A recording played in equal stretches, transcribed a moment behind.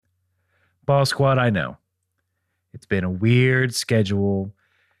Ball Squad, I know. It's been a weird schedule.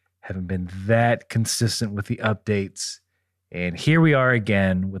 Haven't been that consistent with the updates. And here we are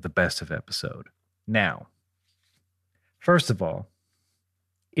again with the best of episode. Now, first of all,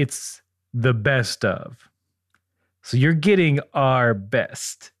 it's the best of. So you're getting our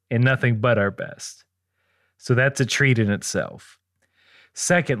best and nothing but our best. So that's a treat in itself.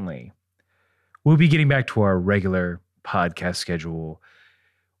 Secondly, we'll be getting back to our regular podcast schedule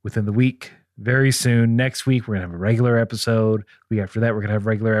within the week very soon. Next week, we're going to have a regular episode. The week after that, we're going to have a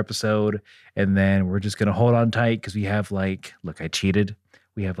regular episode. And then we're just going to hold on tight because we have look, I cheated.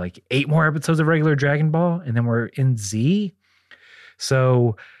 We have 8 more episodes of regular Dragon Ball, and then we're in Z.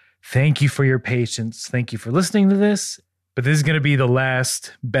 So thank you for your patience. Thank you for listening to this. But this is going to be the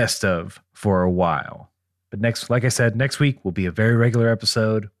last best of for a while. But like I said, next week will be a very regular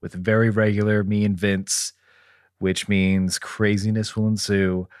episode with very regular me and Vince, which means craziness will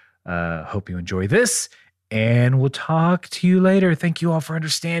ensue. Hope you enjoy this, and we'll talk to you later. Thank you all for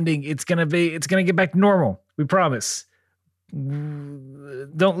understanding. It's gonna get back to normal. We promise.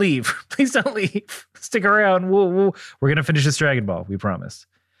 Don't leave. Please don't leave. Stick around. We're gonna finish this Dragon Ball. We promise.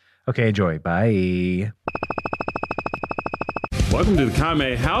 Okay, enjoy. Bye. Welcome to the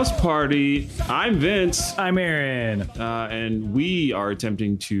Kame House Party. I'm Vince. I'm Aaron. And we are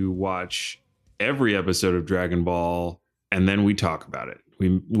attempting to watch every episode of Dragon Ball, and then we talk about it.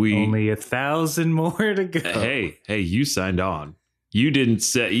 We only 1,000 more to go. Hey, you signed on. You didn't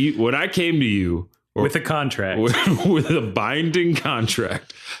say when I came to you with a contract, with a binding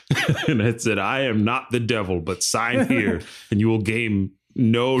contract, and it said, "I am not the devil, but sign here, and you will gain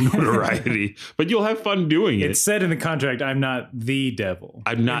no notoriety, but you'll have fun doing it." It said in the contract, "I'm not the devil."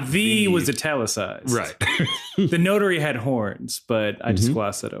 I'm not. The was italicized, right? The notary had horns, but I just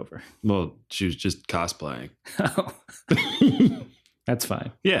glossed that over. Well, she was just cosplaying. Oh. That's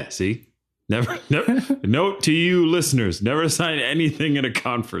fine. Yeah, see? Never note to you listeners, never sign anything in a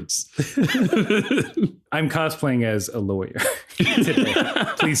conference. I'm cosplaying as a lawyer today.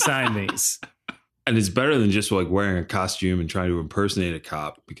 Please sign these. And it's better than just wearing a costume and trying to impersonate a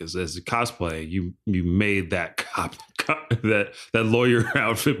cop, because as a cosplay, you made that cop that lawyer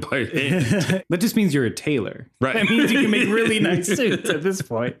outfit by hand. That just means you're a tailor. Right. That means you can make really nice suits at this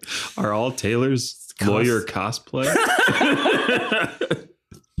point. Are all tailors lawyer cosplay?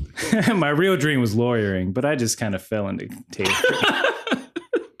 My real dream was lawyering, but I just kind of fell into tailoring.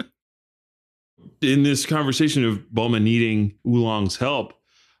 In this conversation of Bulma needing Oolong's help,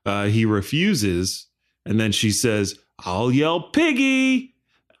 he refuses, and then she says, "I'll yell Piggy."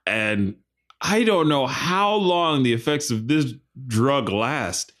 And I don't know how long the effects of this drug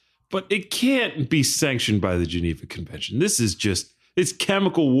last, but it can't be sanctioned by the Geneva Convention. This is it's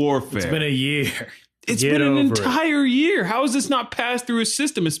chemical warfare. It's been a year. It's been an entire year. How has this not passed through his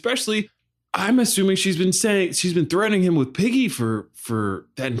system? Especially, I'm assuming she's been threatening him with Piggy for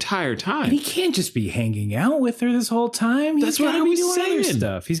that entire time. And he can't just be hanging out with her this whole time. That's what I was saying.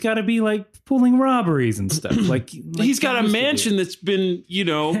 Stuff. He's got to be pulling robberies and stuff. He's got a mansion that's been,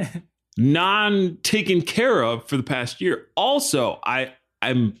 non-taken care of for the past year. Also,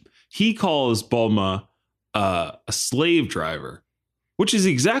 he calls Bulma a slave driver, which is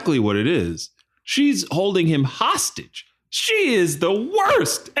exactly what it is. She's holding him hostage. She is the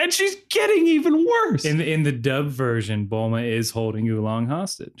worst, and she's getting even worse. In the dub version, Bulma is holding Oolong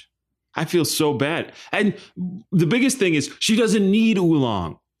hostage. I feel so bad. And the biggest thing is she doesn't need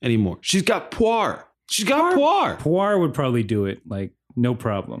Oolong anymore. She's got Puar. Puar would probably do it, no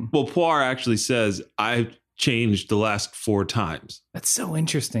problem. Well, Puar actually says, "I've changed the last 4 times. That's so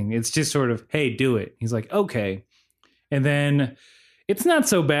interesting. It's just sort of, hey, do it. He's like, okay. And then it's not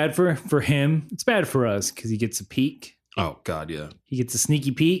so bad for him. It's bad for us because he gets a peek. Oh, God, yeah. He gets a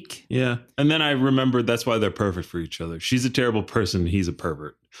sneaky peek. Yeah. And then I remembered that's why they're perfect for each other. She's a terrible person. He's a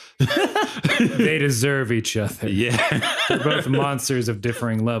pervert. They deserve each other. Yeah. They're both monsters of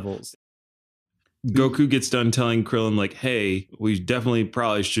differing levels. Goku gets done telling Krillin, hey, we definitely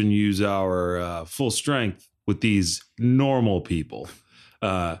probably shouldn't use our full strength with these normal people.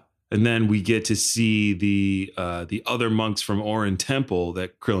 And then we get to see the other monks from Orin Temple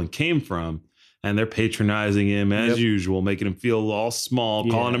that Krillin came from, and they're patronizing him as usual, making him feel all small,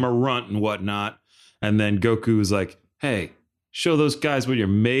 calling him a runt and whatnot. And then Goku is like, "Hey, show those guys what you're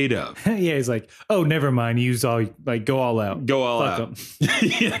made of." Yeah, he's like, "Oh, never mind. Use all go all out. Go all Fuck out."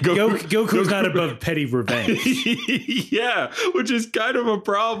 Yeah, Goku's not above petty revenge. Yeah, which is kind of a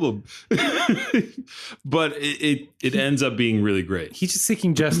problem. But it ends up being really great. He's just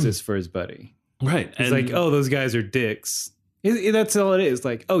seeking justice for his buddy. Right. He's like, "Oh, those guys are dicks." That's all it is.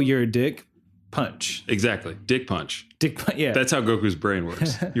 Like, "Oh, you're a dick. punch. Exactly. Dick punch. Dick punch. Yeah. That's how Goku's brain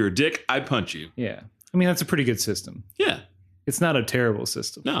works. You're a dick, I punch you. Yeah. I mean, that's a pretty good system. Yeah. It's not a terrible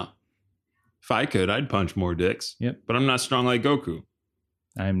system. No. If I could, I'd punch more dicks. Yep. But I'm not strong like Goku.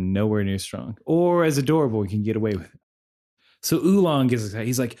 I'm nowhere near strong. Or as adorable, you can get away with it. So Oolong gets excited.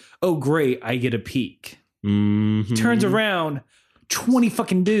 He's like, oh, great, I get a peek. Mm-hmm. He turns around, 20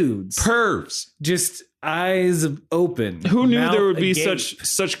 fucking dudes. Pervs. Just eyes open. Who knew mouth there would be agape.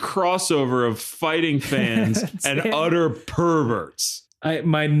 such crossover of fighting fans and it. utter perverts?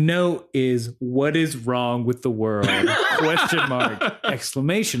 My note is, what is wrong with the world? Question mark,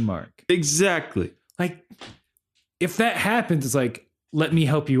 exclamation mark. Exactly. Like, if that happens, it's like, let me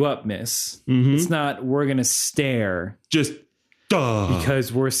help you up, miss. Mhm. It's not, we're going to stare Just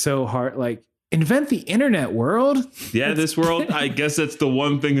because we're so hard. Like, invent the internet world. yeah, this world, I guess that's the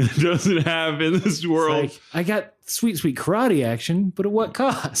one thing that doesn't have in this world. Like, I got sweet, sweet karate action, but at what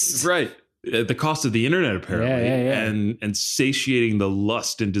cost? Right. At the cost of the internet, apparently. Yeah. And satiating the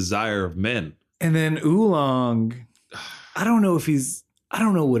lust and desire of men. And then Oolong, I don't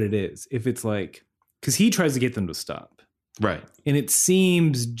know what it is. If it's like, because he tries to get them to stop. Right. And it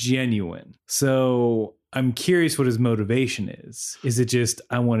seems genuine. So I'm curious what his motivation is. Is it just,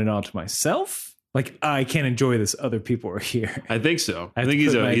 I want it all to myself? Like, I can't enjoy this. Other people are here. I think so. I I have think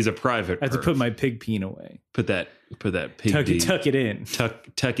to he's put a private. I have to perv. put my pig peen away. Put that pig D. Tuck it in.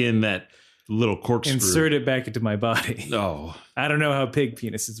 Tuck in that little corkscrew. Insert it back into my body. Oh, I don't know how pig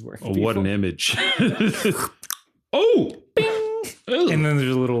penises work. what an image. Oh. Bing. And then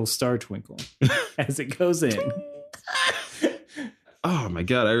there's a little star twinkle as it goes in. Oh my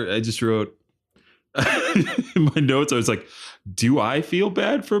God. I just wrote in my notes. I was like, do I feel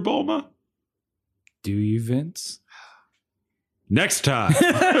bad for Bulma? Do you, Vince? Next time.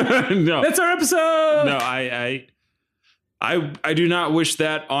 No, That's our episode. no, I do not wish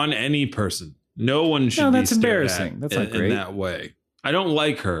that on any person. No one should No, be that's stared embarrassing. at That's not great. in that way. I don't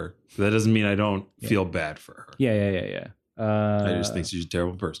like her. That doesn't mean I don't feel bad for her. Yeah. I just think she's a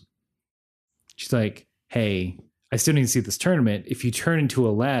terrible person. She's like, hey, I still need to see this tournament. If you turn into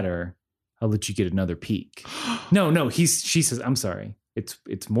a ladder, I'll let you get another peek. No. She says, I'm sorry.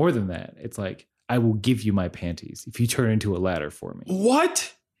 It's more than that. It's like, I will give you my panties if you turn into a ladder for me.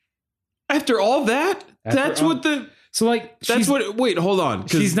 What? After all that? So like, Wait, hold on.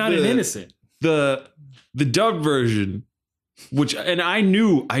 'Cause she's not an innocent. The dubbed version, which, and I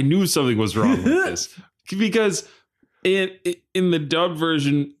knew something was wrong with this because in the dubbed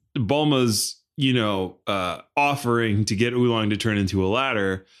version, Bulma's, offering to get Oolong to turn into a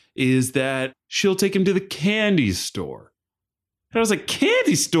ladder is that she'll take him to the candy store. And I was like,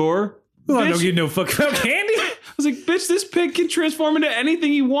 candy store? Well, I Bitch. don't give no fuck about candy. I was like, bitch, this pig can transform into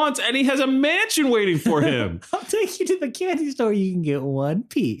anything he wants, and he has a mansion waiting for him. I'll take you to the candy store. You can get one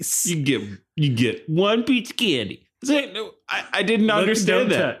piece. You get one piece of candy. I didn't understand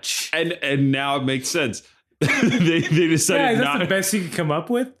don't that, touch. and now it makes sense. they decided Yeah, that's not. the best you could come up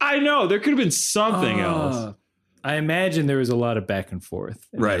with. I know there could have been something else. I imagine there was a lot of back and forth.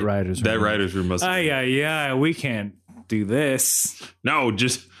 In Right, that writer's that room. writer's room must. Yeah. We can't do this. No,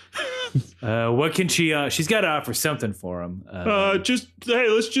 just What can she? She's got to offer something for him.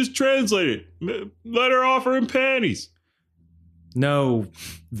 let's just translate it. Let her offer him panties. No,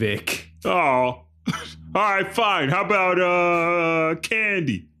 Vic. Oh, all right, fine. How about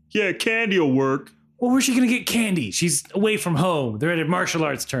candy? Yeah, candy will work. Well, where's she gonna get candy? She's away from home. They're at a martial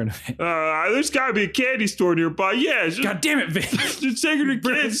arts tournament. There's got to be a candy store nearby. Yeah, God damn it, Vic. just take her to the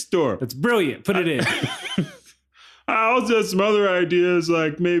candy store. That's brilliant. Put it in. I also had some other ideas,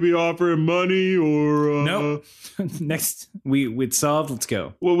 like maybe offer him money or Nope. Next, it's solved. Let's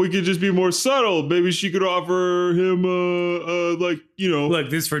go. Well, we could just be more subtle. Maybe she could offer him Look,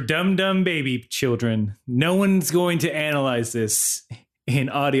 this is for dumb baby children. No one's going to analyze this in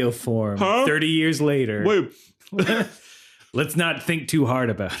audio form. Huh? 30 years later. Wait. Let's not think too hard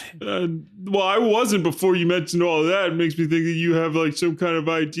about it. Well, I wasn't before you mentioned all of that. It makes me think that you have like some kind of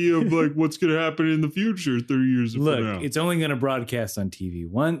idea of like what's going to happen in the future 30 years from now. Look, it's only going to broadcast on TV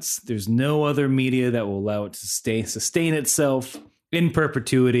once. There's no other media that will allow it to sustain itself in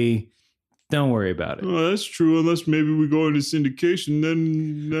perpetuity. Don't worry about it. Oh, that's true. Unless maybe we go into syndication,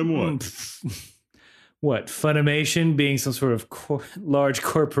 then what? What? Funimation being some sort of large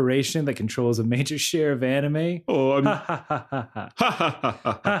corporation that controls a major share of anime? Oh, I'm.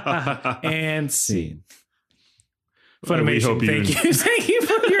 And scene. And we hope Funimation,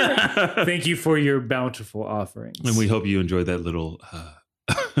 thank you for your bountiful offerings. And we hope you enjoyed that little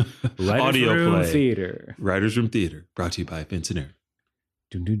Writers audio Room play. Theater. Writers Room Theater, brought to you by Vince and Eric.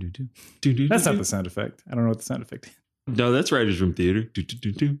 That's That's not the sound effect. I don't know what the sound effect is. No, that's Writers Room Theater.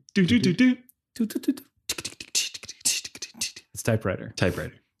 It's typewriter.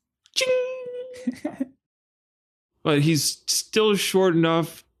 Typewriter. Ching! But he's still short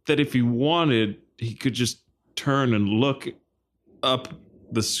enough that if he wanted, he could just turn and look up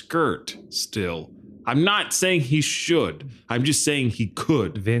the skirt still. I'm not saying he should. I'm just saying he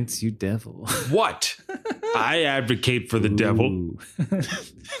could. Vince, you devil. What? I advocate for the devil.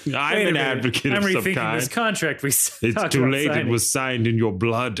 I'm an advocate of some I'm rethinking kind. this contract we It's talked too about late. signing. It was signed in your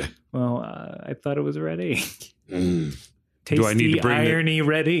blood. Well, I thought it was ready. Mm. Tasty Do I need to bring irony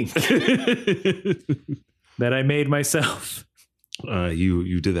ready that I made myself.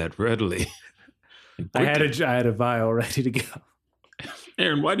 You did that readily. I had a vial ready to go.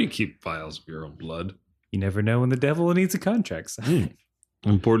 Aaron, why do you keep vials of your own blood? You never know when the devil needs a contract signed.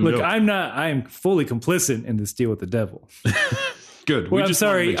 Important. Look, note. I am fully complicit in this deal with the devil. Good. Well, I'm just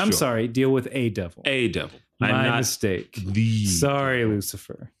wanna sorry. make I'm sure. sorry. Deal with a devil. A devil. My I'm not mistake. the. Sorry,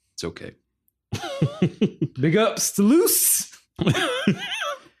 Lucifer. It's okay. Big ups to Luce.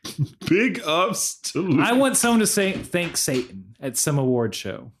 Big ups to Luke. I want someone to say thank Satan at some award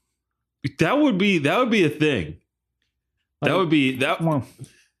show. That would be a thing. That would be that. Well,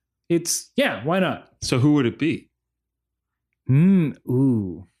 why not? So who would it be?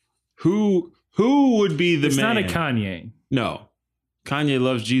 Ooh. Who would be the It's man? not a Kanye. No. Kanye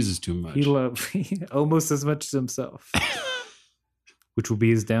loves Jesus too much. He loves almost as much as himself, which will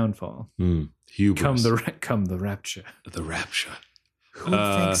be his downfall. Hubris. Come the rapture. The rapture. Who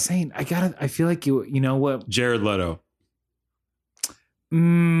thanks Satan? I feel like you know what? Jared Leto.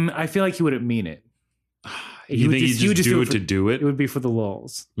 I feel like he wouldn't mean it. You think he just do it to do it? It would be for the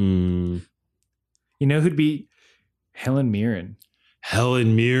lulz. Mm. You know who'd be Helen Mirren?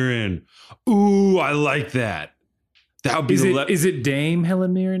 Helen Mirren. Ooh, I like that. That would be Is it Dame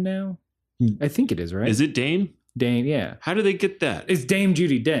Helen Mirren now? I think it is, right? Is it Dame? Dame, yeah. How do they get that? It's Dame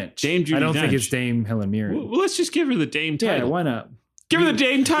Judi Dench. Dame Judi I don't think Dench. it's Dame Helen Mirren. Well, let's just give her the Dame title. Yeah, why not? Give her the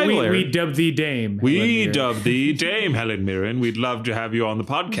Dame title. We Aaron. dub thee Dame. We Helen Mirren. dub thee Dame Helen Mirren. We'd love to have you on the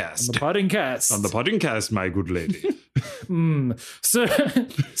podcast. On the podcast. On the podcast, my good lady.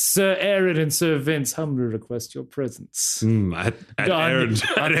 Sir Aaron and Sir Vince humbly request your presence. At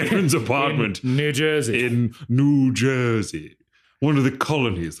Aaron's apartment In New Jersey. in New Jersey. One of the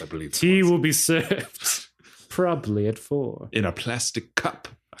colonies, I believe. Tea will be served probably at 4. In a plastic cup.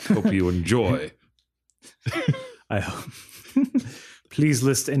 I hope you enjoy. I hope. Please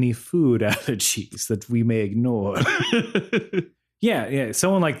list any food allergies that we may ignore. Yeah.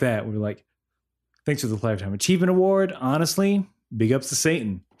 Someone like that. We're like, thanks for the Lifetime Achievement Award. Honestly, big ups to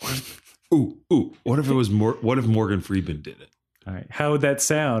Satan. Ooh. What if it was what if Morgan Freeman did it? All right. How would that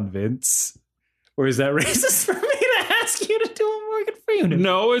sound, Vince? Or is that racist for me to ask you to do a Morgan Freeman?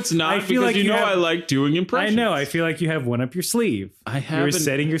 No, it's not. I feel because like you know have- I like doing impressions. I know. I feel like you have one up your sleeve. You're haven't-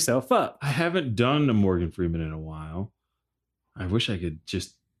 setting yourself up. I haven't done a Morgan Freeman in a while. I wish I could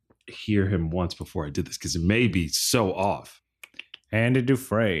just hear him once before I did this because it may be so off. Andy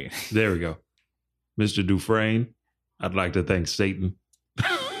Dufresne. There we go. Mr. Dufresne, I'd like to thank Satan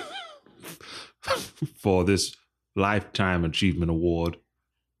for this Lifetime Achievement Award.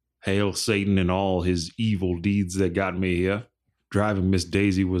 Hail Satan and all his evil deeds that got me here. Driving Miss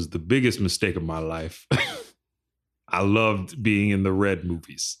Daisy was the biggest mistake of my life. I loved being in the Red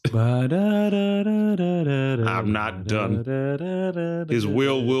movies. I'm not done. His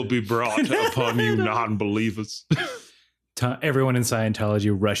will be brought upon you non-believers. Everyone in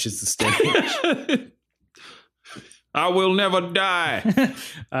Scientology rushes the stage. I will never die.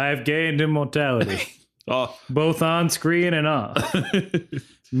 I've gained immortality, both on screen and off.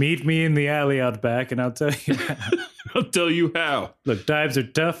 Meet me in the alley out back, and I'll tell you how. I'll tell you how. Look, times are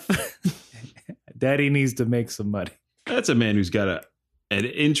tough. Daddy needs to make some money. That's a man who's got an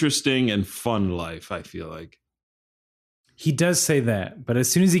interesting and fun life, I feel like. He does say that, but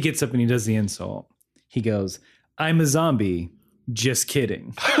as soon as he gets up and he does the insult, he goes, "I'm a zombie. Just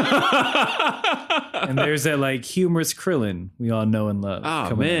kidding." And there's that like humorous Krillin we all know and love.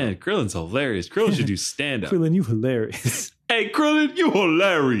 Oh, man. Krillin's hilarious. Krillin should do stand-up. Krillin, you hilarious. Hey, Krillin, you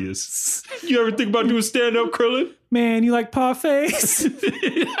hilarious. You ever think about doing stand-up, Krillin? Man, you like parfaits?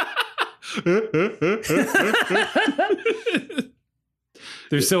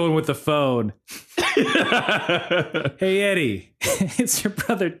 There's someone with the phone. Hey, Eddie, it's your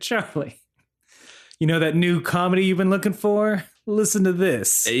brother Charlie. You know that new comedy you've been looking for? Listen to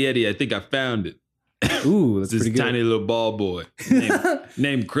this. Hey, Eddie, I think I found it. Ooh, that's This pretty good. tiny little ball boy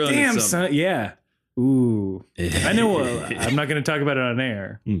named Krillin. Damn, or something. son. Yeah. Ooh. I know. I'm not going to talk about it on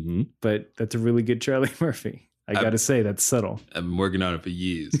air, Mm-hmm. but that's a really good Charlie Murphy. I got to say, that's subtle. I've been working on it for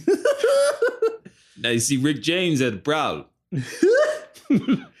years. Now, you see, Rick James had a problem.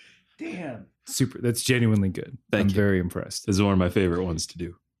 Damn. Super. That's genuinely good. Thank I'm you. very impressed. This is one of my favorite ones to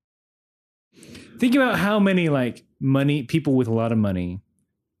do. Think about how many like people with a lot of money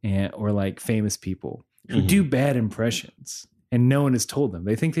or like famous people who Mhm. do bad impressions and no one has told them.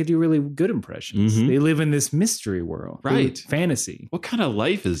 They think they do really good impressions. Mhm. They live in this mystery world. Right. Fantasy. What kind of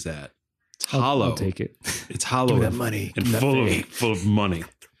life is that? It's I'll hollow. take it. It's hollow. Give me that money. And Give me that full fame. of money.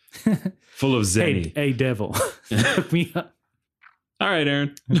 Full of zenny. Hey, devil. Hook me up. All right,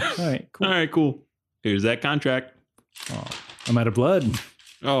 Aaron. All right, cool. All right, cool. Here's that contract. Oh, I'm out of blood.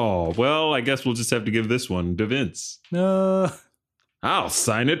 Oh, well, I guess we'll just have to give this one to Vince. No. I'll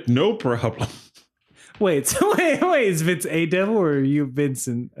sign it. No problem. Wait, is Vince a devil or are you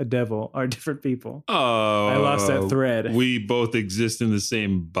Vincent a devil? Are different people? Oh, I lost that thread. We both exist in the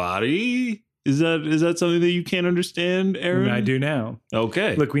same body. Is that something that you can't understand, Aaron? I do now.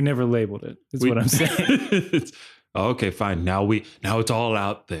 Okay. Look, we never labeled it. That's what I'm saying. Okay, fine. Now it's all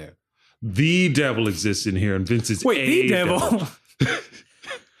out there. The devil exists in here, and Vince is Wait, the devil?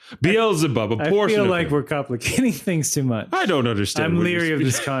 Beelzebub, a I portion feel of like him. we're complicating things too much. I don't understand. I'm what leery you're of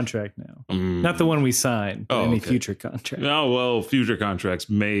this contract now. Mm. Not the one we signed, but Oh, any okay. future contract. Oh, well, future contracts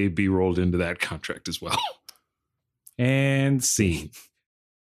may be rolled into that contract as well. And Scene.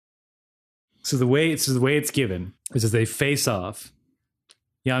 So the way it's given is as they face off.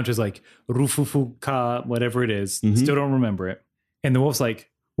 Yamcha's like Rufufu Ka, whatever it is. Mhm. Still don't remember it. And the wolf's like,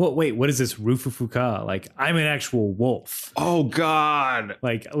 "Well, wait, what is this Rufufu Ka? Like, I'm an actual wolf. Oh God.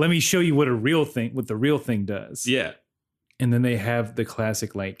 Like, let me show you what the real thing does." Yeah. And then they have the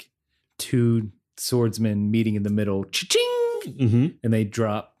classic like two swordsmen meeting in the middle, cha-ching, Mm-hmm. and they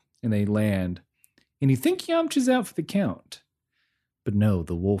drop and they land. And you think Yamcha's out for the count, but no,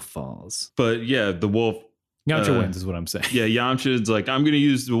 the wolf falls. But yeah, the wolf. Yamcha wins, is what I'm saying. Yeah, Yamcha's like, I'm going to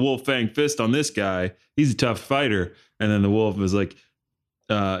use the wolf fang fist on this guy. He's a tough fighter. And then the wolf was like,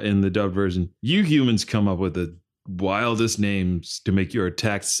 in the dubbed version, you humans come up with the wildest names to make your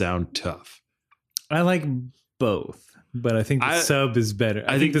attacks sound tough. I like both, but I think the sub is better.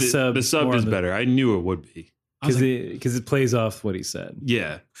 I think the sub more is on better. I knew it would be. because it plays off what he said.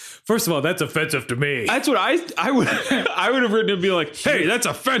 Yeah. First of all, that's offensive to me. That's what I would I would have written it and be like, hey, that's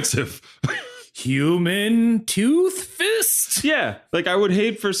offensive. Human tooth fist. Yeah. Like I would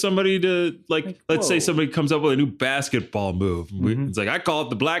hate for somebody to like let's say whoa. somebody comes up with a new basketball move. Mhm. It's like, I call it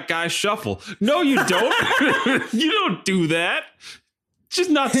the black guy shuffle. No, you don't. You don't do that. It's just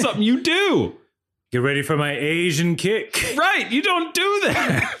not something you do. Get ready for my Asian kick. Right. You don't do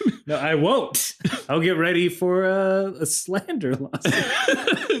that. No, I won't. I'll get ready for a slander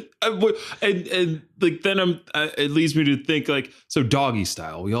lawsuit. and like then it leads me to think like, so doggy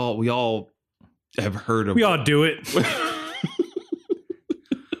style. We all have heard of We all do it.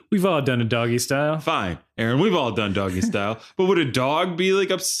 We've all done a doggy style. Fine, Aaron, we've all done doggy style. But would a dog be like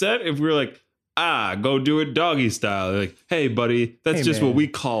upset if we were like, go do it doggy style? They're like, hey, buddy, that's Hey, just man. what we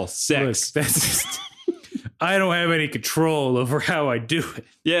call Look, sex. that's just, I don't have any control over how I do it.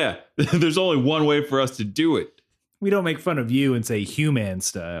 Yeah, there's only one way for us to do it. We don't make fun of you and say human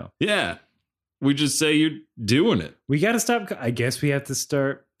style. Yeah, we just say you're doing it. We got to stop. I guess we have to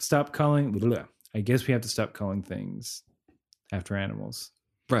stop calling. I guess we have to stop calling things after animals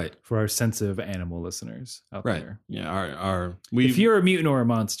Right, for our sensitive animal listeners out right. there. Yeah, our If you're a mutant or a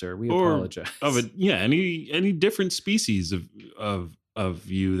monster, we Or apologize. of it. Yeah, any different species of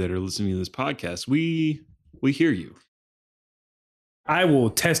you that are listening to this podcast, we hear you. I will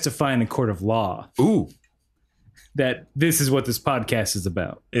testify in a court of law Ooh, that this is what this podcast is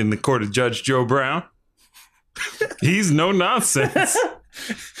about. in the court of Judge Joe Brown. He's no nonsense.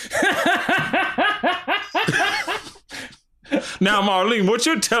 Now, Marlene, what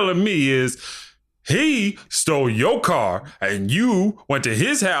you're telling me is he stole your car and you went to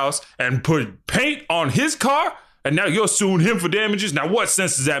his house and put paint on his car and now you're suing him for damages. Now, what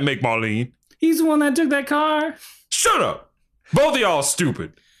sense does that make, Marlene? He's the one that took that car. Shut up. Both of y'all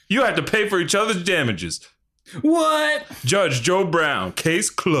stupid. You have to pay for each other's damages. What? Judge Joe Brown, case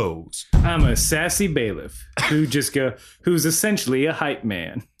closed. I'm a sassy bailiff who's essentially a hype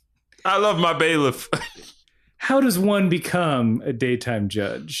man. I love my bailiff. How does one become a daytime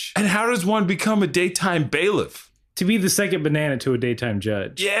judge? And how does one become a daytime bailiff? To be the second banana to a daytime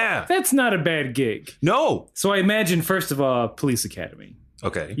judge. Yeah. That's not a bad gig. No. So I imagine, first of all, Police Academy.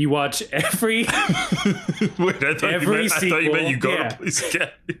 Okay. You watch every... Wait, I thought Every you meant you go sequel, yeah. to Police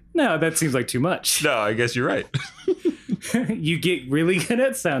Academy. No, that seems like too much. No, I guess you're right. You get really good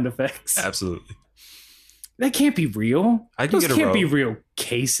at sound effects. Absolutely. That can't be real. I can Those get a can't row. be real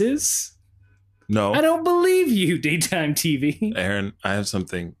cases. No. I don't believe you, daytime TV. Aaron, I have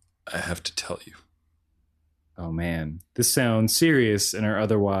something I have to tell you. Oh man, this sounds serious in our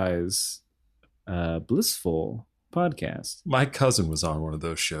otherwise Blissful podcast. My cousin was on one of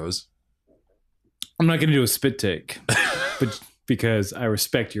those shows. I'm not going to do a spit take, but because I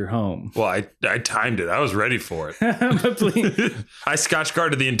respect your home. Well, I timed it. I was ready for it. But please, I scotch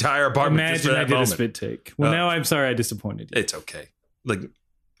guarded the entire apartment just for imagine I that did moment. a spit take. Well, now I'm sorry I disappointed you. It's okay. Like,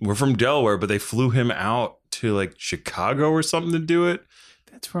 we're from Delaware, but they flew him out to like Chicago or something to do it.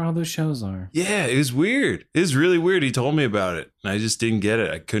 That's where all those shows are. Yeah, it was weird. It was really weird. He told me about it, and I just didn't get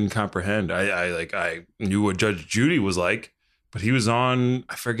it. I couldn't comprehend. I knew what Judge Judy was like, but he was on,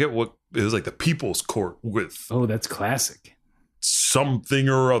 I forget what, it was like the People's Court with Oh, that's classic. something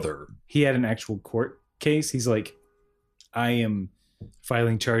or other. He had an actual court case. He's like, I am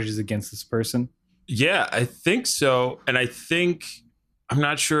filing charges against this person. Yeah, I think so. And I think, I'm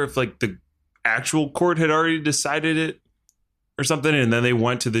not sure if like the actual court had already decided it or something. And then they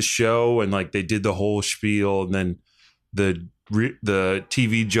went to the show and like they did the whole spiel. And then the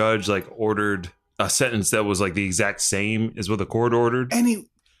TV judge like ordered a sentence that was like the exact same as what the court ordered.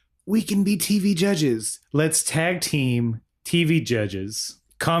 We can be TV judges. Let's tag team TV judges.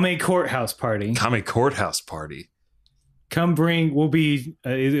 Kame courthouse party. Kame courthouse party. Come bring. It will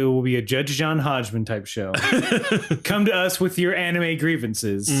be a Judge John Hodgman type show. Come to us with your anime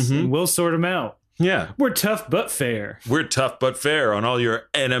grievances, and we'll sort them out. Yeah. We're tough but fair. We're tough but fair on all your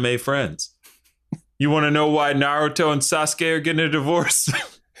anime friends. You want to know why Naruto and Sasuke are getting a divorce?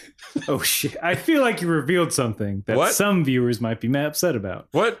 Oh shit! I feel like you revealed something that What? some viewers might be upset about.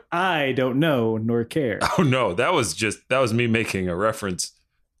 What? I don't know nor care. Oh no, that was me making a reference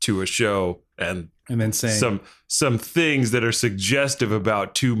to a show and then saying some things that are suggestive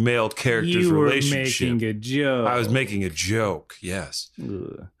about two male characters' you were relationship. making a joke. I was making a joke. Yes.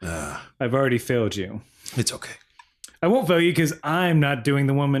 Ugh. Uh, I've already failed you. it's okay. I won't fail you because I'm not doing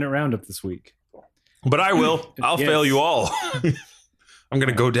the 1 minute roundup this week. But I will. I'll Yes. fail you all. I'm going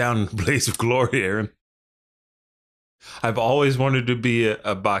to go down in a blaze of glory, Aaron. I've always wanted to be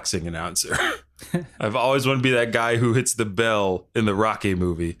a boxing announcer. I've always wanted to be that guy who hits the bell in the Rocky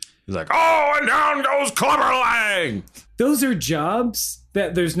movie. He's like, oh, and down goes Clubber Lang. Those are jobs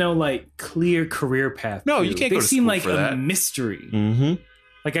that there's no like clear career path. No, to. you can't They go to seem school like for a that. mystery. Mm-hmm.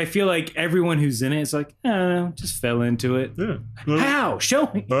 Like I feel like everyone who's in it is like, I don't know, just fell into it. Yeah. How? Show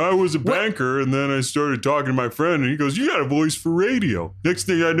me. I was a banker, and then I started talking to my friend, and he goes, you got a voice for radio. Next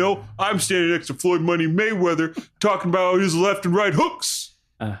thing I know, I'm standing next to Floyd Money Mayweather talking about his left and right hooks.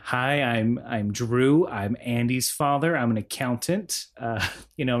 Hi, I'm Drew. I'm Andy's father. I'm an accountant.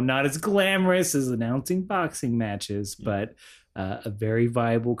 Not as glamorous as announcing boxing matches, but a very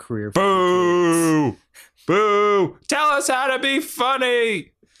viable career. Boo! Boo! Tell us how to be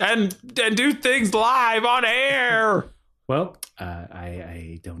funny and do things live on air. Well,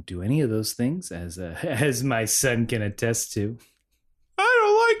 I don't do any of those things, as my son can attest to. I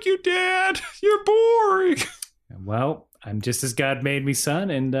don't like you, Dad. You're boring. Well, I'm just as God made me, son,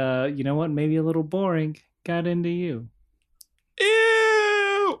 and you know what? Maybe a little boring. Got into you.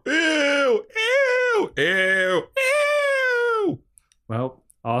 Ew! Ew! Ew! Ew! Ew! Well,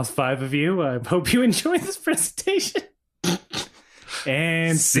 all 5 of you, I hope you enjoy this presentation.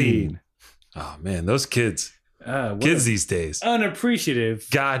 And scene. Oh man, those kids What kids these days. unappreciative.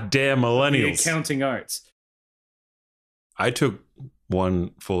 Goddamn The millennials. accounting arts. I took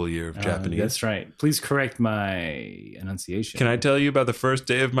 1 full year of Japanese. That's right. Please correct my enunciation. Can I tell you about the first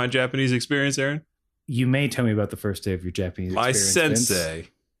day of my Japanese experience, Aaron? You may tell me about the first day of your Japanese My experience, Vince. sensei,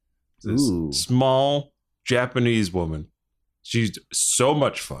 this Ooh. small Japanese woman. She's so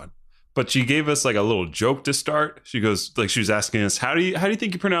much fun. But she gave us like a little joke to start. She goes, like, she was asking us, how do you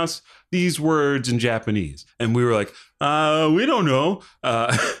think you pronounce these words in Japanese? And we were like, we don't know.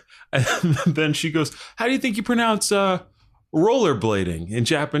 And then she goes, how do you think you pronounce rollerblading in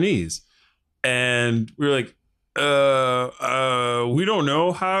Japanese? And we were like, we don't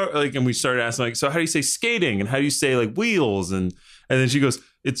know how, like, and we started asking, like, so how do you say skating? And how do you say like wheels? And then she goes,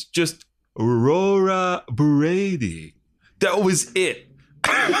 it's just Aurora Brady. That was it.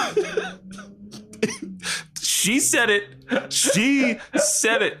 She said it. She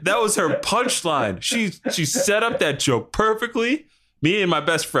said it. That was her punchline. She set up that joke perfectly. Me and my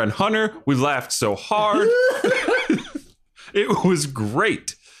best friend Hunter, we laughed so hard. It was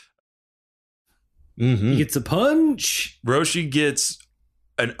great. He gets a punch. Roshi gets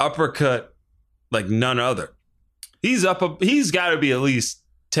an uppercut like none other. He's got to be at least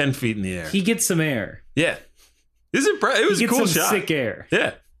 10 feet in the air. He gets some air. Yeah. It was He a gets cool some shot. sick air.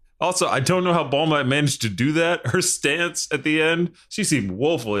 Yeah. Also, I don't know how Bulma managed to do that. Her stance at the end, she seemed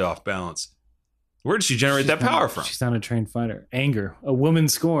woefully off balance. Where did she generate that power from? She's not a trained fighter. Anger. A woman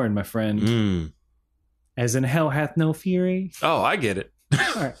scorn, my friend. Mm. As in hell hath no fury. Oh, I get it.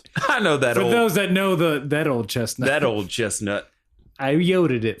 All right. I know that For old those that know that old chestnut. that old chestnut. I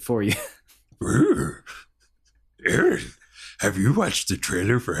yoded it for you. Aaron, have you watched the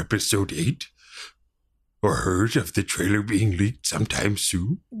trailer for episode 8? Or heard of the trailer being leaked sometime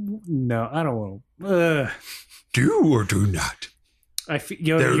soon? No, I don't want to. Do or do not?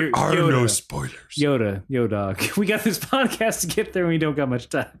 Yoda, There are Yoda, no spoilers. Yo dog. We got this podcast to get there and we don't got much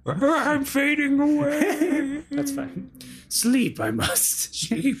time. I'm fading away. That's fine. Sleep, I must.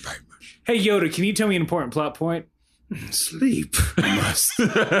 Sleep, I must. Hey, Yoda, can you tell me an important plot point? Sleep, I must.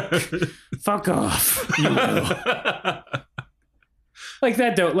 Fuck off. You will. Like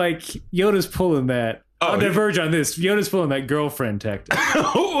that, though. Like, Yoda's pulling that. I'll diverge on this. Yoda's pulling that girlfriend tactic.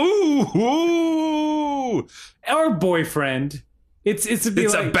 Ooh. Or boyfriend. It's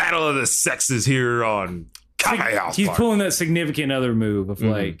a battle of the sexes here on Kamail. He's pulling that significant other move of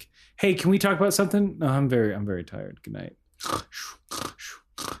like, hey, can we talk about something? No, I'm very tired. Good night.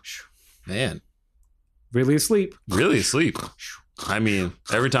 Man, Really asleep. really asleep. I mean,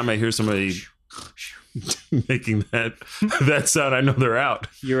 every time I hear somebody making that sound, I know they're out.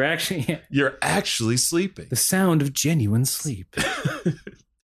 You're actually sleeping. the sound of genuine sleep.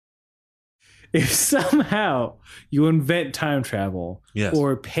 If somehow you invent time travel Yes.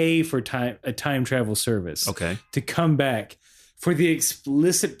 or pay for a time travel service Okay. to come back for the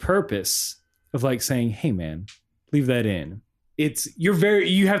explicit purpose of like saying, hey man, leave that in.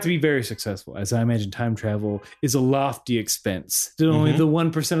 You have to be very successful. As I imagine, time travel is a lofty expense that only the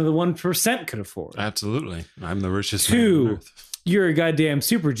 1% of the 1% could afford. Absolutely. I'm the richest man on 2, earth. you're a goddamn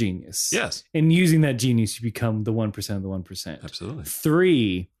super genius. Yes. And using that genius, you become the 1% of the 1%. Absolutely.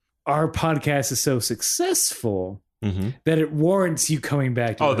 3, our podcast is so successful that it warrants you coming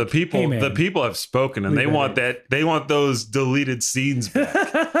back to Oh, like, the people hey, man. the people have spoken and Leave they that want in. they want those deleted scenes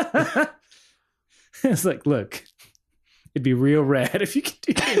back. It's like, look, it'd be real rad if you could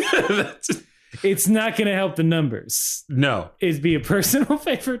do this. It's not going to help the numbers. No. It'd be a personal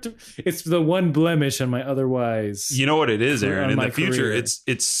favor. It's the one blemish on my otherwise. You know what it is, Aaron? On In my the future, career.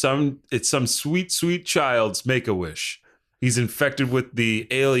 it's some sweet child's make-a-wish. He's infected with the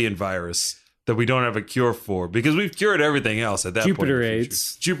alien virus that we don't have a cure for because we've cured everything else at that Jupiter point.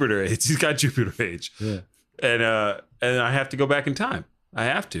 AIDS. Jupiter AIDS. He's got Jupiter AIDS. Yeah. And I have to go back in time. I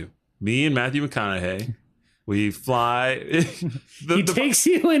have to. Me and Matthew McConaughey, we fly. He takes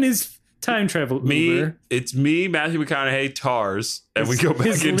you in his time travel Uber. It's me, Matthew McConaughey, TARS, and we go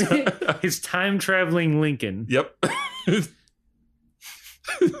back in time. His time traveling Lincoln. Yep.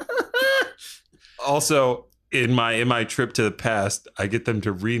 Also, in my trip to the past, I get them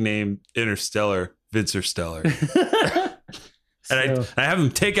to rename Interstellar Vincerstellar. And I have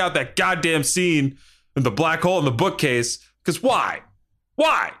them take out that goddamn scene in the black hole in the bookcase. Because why?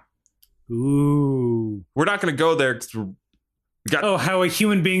 Why? Ooh. We're not going to go there because we got. Oh, how a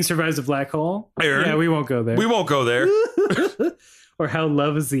human being survives a black hole? Aaron, Yeah, we won't go there. We won't go there. Or how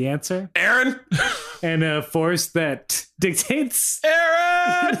love is the answer. Aaron! And a force that dictates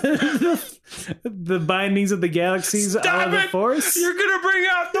Aaron! the bindings of the galaxies Stop out of the it! force. You're going to bring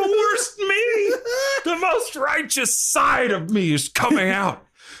out the worst me. The most righteous side of me is coming out.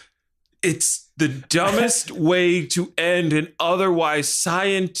 It's the dumbest way to end an otherwise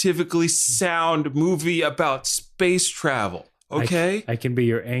scientifically sound movie about space travel. Okay? I can be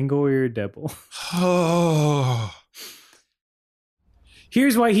your angle or your devil. Oh.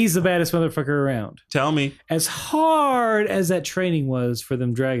 Here's why he's the baddest motherfucker around. Tell me. As hard as that training was for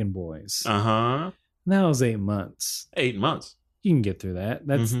them Dragon Boys, Uh-huh. that was 8 months. 8 months. You can get through that.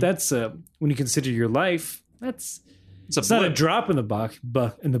 That's when you consider your life. It's not a drop in the bucket,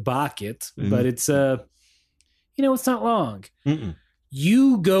 but it's it's not long. Mm-mm.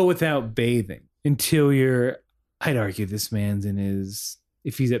 You go without bathing until I'd argue this man's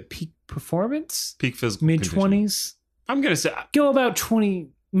if he's at peak performance, Peak physical mid condition. 20s. I'm going to say Go about 20,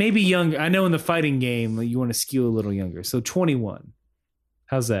 maybe younger. I know in the fighting game you want to skew a little younger, so 21.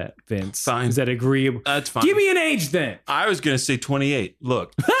 How's that, Vince? Fine. Is that agreeable? that's fine. Give me an age then. I was going to say 28.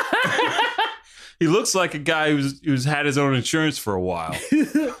 Look. He looks like a guy who's had his own insurance for a while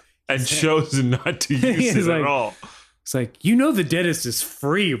and chosen not to use He's it like- at all. It's like, the dentist is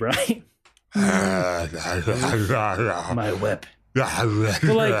free, right? My whip. But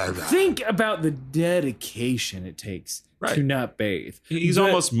like, think about the dedication it takes Right. to not bathe. He's The-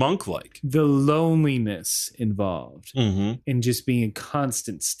 almost monk-like. the loneliness involved Mm-hmm. in just being a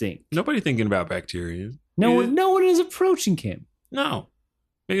constant stink. Nobody thinking about bacteria. No Yeah. one is approaching him. No.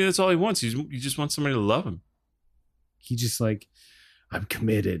 Maybe that's all he wants. He just wants somebody to love him. He just like, I'm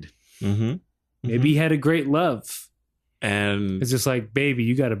committed. Mm-hmm. Maybe he had a great love. And It's just like, baby,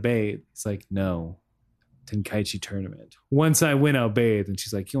 you got to bathe. It's like, no, Tenkaichi tournament. Once I win, I'll bathe. And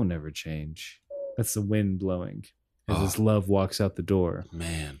she's like, you'll never change. That's the wind blowing as his love walks out the door.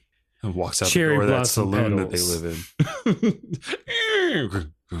 Man. And walks out Cherry the door of that blossom saloon petals. that they live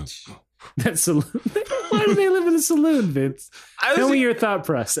in. That saloon. Why do they live in a saloon, Vince? Tell me your thought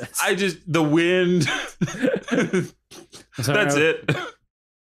process. The wind. Sorry, That's it.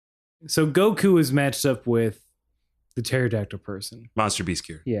 So Goku is matched up with the pterodactyl person. Monster Beast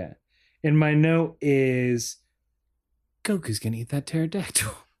Gear. Yeah. And my note is Goku's going to eat that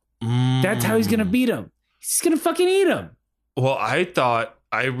pterodactyl. That's how he's going to beat him. He's going to fucking eat him. Well, I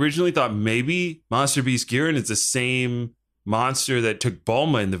originally thought maybe Monster Beast Giran is the same monster that took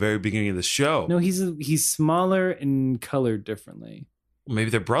Bulma in the very beginning of the show. No, he's smaller and colored differently.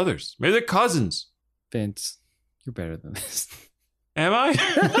 Maybe they're brothers. Maybe they're cousins. Vince, you're better than this. Am I?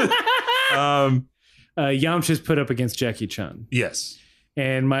 Yamcha's put up against Jackie Chun. Yes.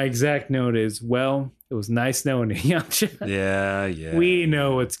 And my exact note is, well, it was nice knowing Yamcha. Yeah. We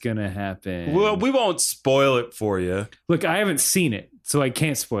know what's going to happen. Well, we won't spoil it for you. Look, I haven't seen it, so I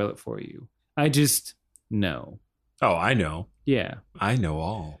can't spoil it for you. I just know. Oh, I know. Yeah. I know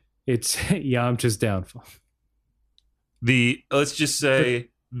all. It's Yamcha's downfall. Let's just say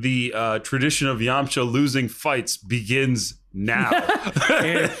the tradition of Yamcha losing fights begins now.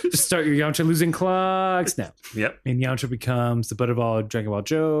 And start your Yamcha losing clocks now. Yep. And Yamcha becomes the butt of all Dragon Ball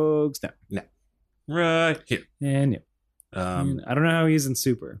jokes now. Right here. And and I don't know how he is in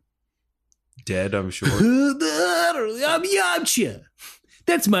Super. Dead, I'm sure. I'm Yamcha.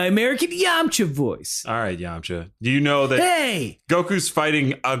 That's my American Yamcha voice. All right, Yamcha. Do you know that Hey, Goku's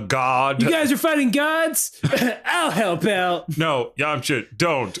fighting a god? you guys are fighting gods? I'll help out. No, Yamcha,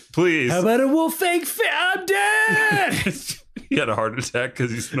 don't, please. How about a wolf fake I'm dead. He had a heart attack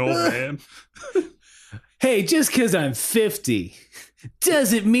because he's an old man. Hey, just because I'm 50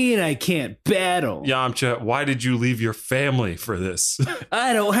 doesn't mean I can't battle. Yamcha, why did you leave your family for this?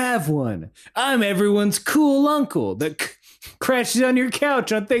 I don't have one. I'm everyone's cool uncle that crashes on your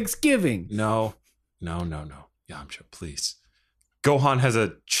couch on Thanksgiving. No. Yamcha, please. Gohan has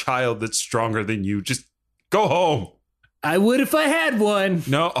a child that's stronger than you. Just go home. I would if I had one.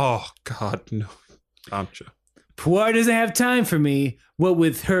 No. Oh, God, no. Yamcha. Puar doesn't have time for me. What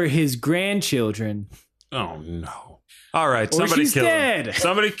with his grandchildren. Oh, no. All right, Or somebody she's kill dead. him.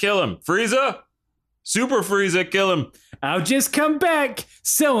 Somebody kill him. Frieza? Super Frieza, kill him. I'll just come back.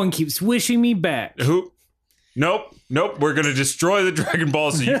 Someone keeps wishing me back. Who? Nope. We're going to destroy the Dragon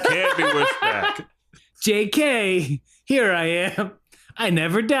Ball so you can't be wished back. JK, here I am. I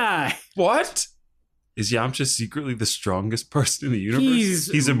never die. What? Is Yamcha secretly the strongest person in the universe?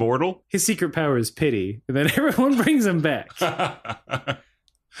 He's immortal? His secret power is pity, and then everyone brings him back.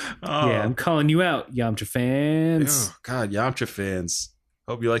 Oh. Yeah, I'm calling you out, Yamcha fans. Oh, God, Yamcha fans.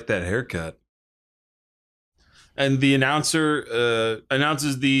 Hope you like that haircut. And the announcer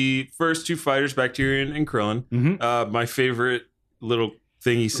announces the first two fighters, Bacterian and Krillin. Mm-hmm. My favorite little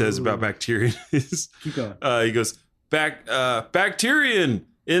thing he says about Bacterian is Keep going. He goes, Bacterian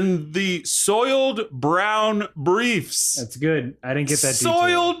in the soiled brown briefs. That's good. I didn't get that detail.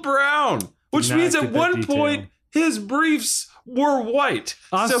 Soiled brown, which Did not means get at that one detail. point his briefs were white.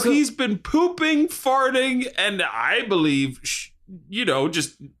 Also- So he's been pooping, farting, and I believe,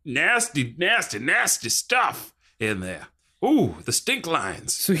 just nasty stuff in there. Ooh, the stink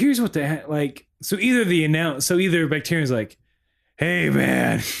lines. So here's what so either Bacterian's like, hey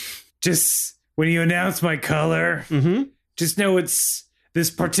man, just when you announce my color, Mm-hmm. just know it's this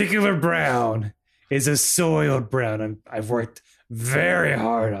particular brown is a soiled brown. I've worked very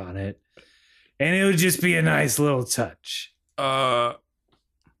hard on it. And it would just be a nice little touch. Okay,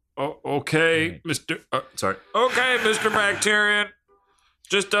 Right. Mr. Okay, Mr. Bacterian.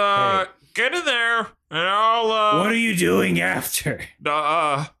 Just get in there and I'll What are you doing after?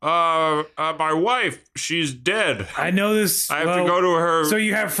 my wife, she's dead. I know this. I have to go to her. So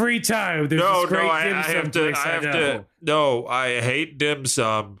you have free time. There's No, this great I dim sum have to. place I have know. to. No, I hate dim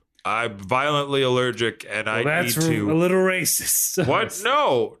sum. I'm violently allergic, and Well, I that's need a to. little racist. What?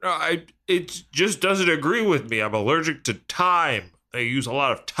 No, it just doesn't agree with me. I'm allergic to thyme. They use a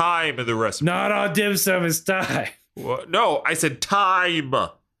lot of thyme in the recipe. Not all dim sum is time. What? No, I said thyme.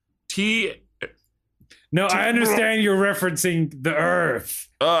 No, I understand you're referencing the earth.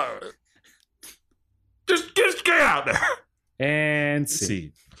 Just get out there. And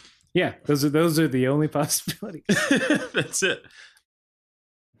see. Yeah, those are the only possibilities. That's it.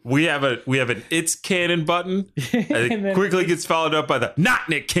 We have an it's canon button, and And it then quickly gets followed up by the not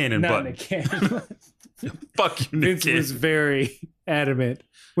Nick Cannon not button. Nick Cannon. Fuck you, Nick Vince Cannon. was very adamant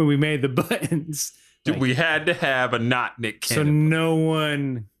when we made the buttons. Like, We had to have a not Nick so Cannon. no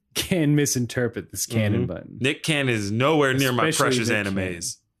one can misinterpret this canon button. Nick Cannon is nowhere near my Especially precious Nick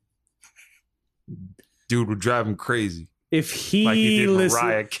animes. Dude would drive him crazy. If he Like he did listened,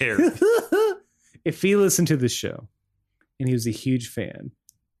 Mariah Carey. if he listened to the show and he was a huge fan,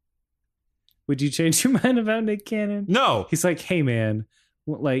 would you change your mind about Nick Cannon? No. He's like, hey man,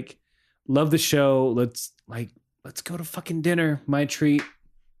 like, love the show. Let's go to fucking dinner. My treat.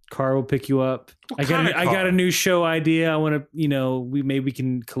 Car will pick you up. I got a new show idea. I want to, maybe we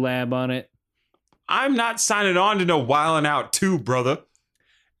can collab on it. I'm not signing on to no Wildin' Out 2, brother.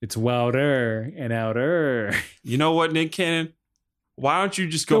 It's wilder and outer. You know what, Nick Cannon? Why don't you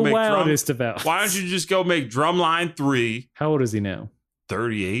just go The make wildest of outs. Why don't you just go make Drumline 3? How old is he now?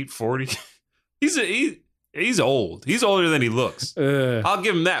 38, 40. He's old. He's older than he looks. I'll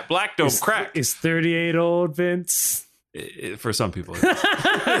give him that. Black don't crack. Is 38 old, Vince? For some people.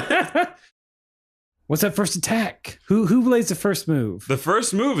 What's that first attack? Who lays the first move? The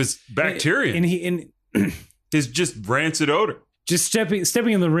first move is Bacterian. And his just rancid odor. just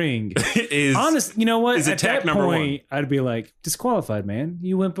stepping in the ring. Is honest, you know what? is At attack that number point, I'd be like, disqualified, man.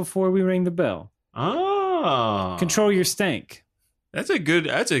 You went before we rang the bell. Oh, Control your stank. That's a good.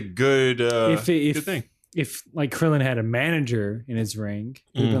 If good thing. If like Krillin had a manager in his ring,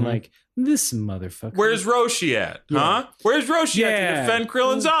 he'd been like, this motherfucker. Where's Roshi at? Yeah. Huh? Where's Roshi at to defend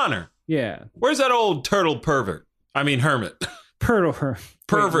Krillin's honor? Yeah. Where's that old turtle pervert? I mean hermit. Pervert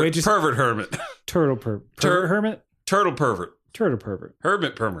Hermit. Turtle hermit? Turtle pervert. Turtle pervert.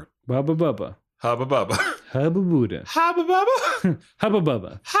 Hermit pervert. Bubba bubba. Hubba bubba. Hubba Buddha. Hubba bubba. Hubba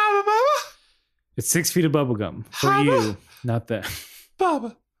bubba. Hubba bubba. It's 6 feet of bubble gum for Hubba. you, not them.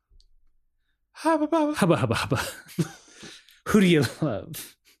 Bubba. Hubba bubba. Hubba hubba hubba. Who do you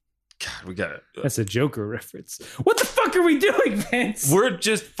love? God, we got it. That's a Joker reference. What the fuck are we doing, Vince? We're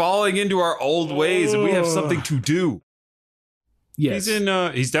just falling into our old ways, and we have something to do. Yes.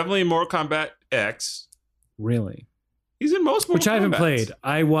 He's definitely in Mortal Kombat X. Really? He's in most Mortal Which I haven't Kombats. played.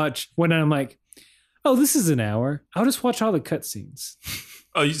 I watch when I'm like, oh, this is an hour. I'll just watch all the cutscenes.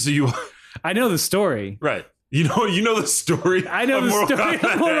 Oh, so you I know the story. right? You know the story. I know of the Mortal story.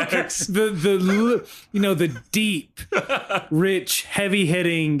 Kombat Of Mortal X. the deep, rich, heavy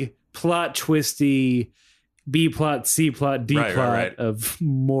hitting, plot twisty, B plot, C plot, D Right, plot right. of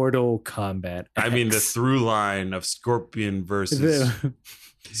Mortal Kombat. I mean, the X. through line of Scorpion versus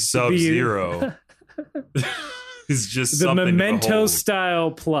Sub-Zero is just the something to Memento behold.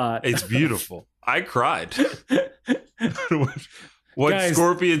 style plot. It's beautiful. I cried. When Guys.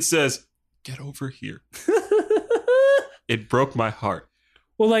 Scorpion says, "Get over here," it broke my heart.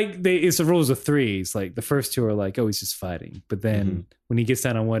 Well, like it's the rules of threes. Like the first two are like, oh, he's just fighting. But then when he gets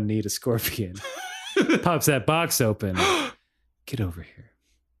down on one knee to Scorpion, pops that box open. Get over here.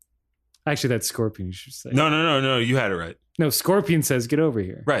 Actually, that's Scorpion. You should say. No. You had it right. No, Scorpion says, "Get over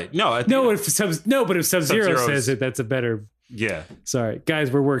here." Right. No. I think But if Sub-Zero Sub-Zero's- says it, that's a better. yeah. Sorry,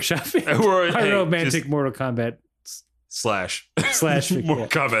 guys, we're workshopping. We're- Our hey, romantic just- Mortal Kombat Slash. slash. Mortal yeah.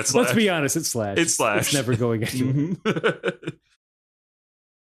 Kombat slash. Let's be honest, it's slash. It's slash. It's never going anywhere. Mhm.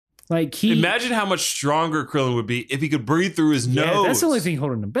 Like he. Imagine how much stronger Krillin would be if he could breathe through his Yeah, nose. that's the only thing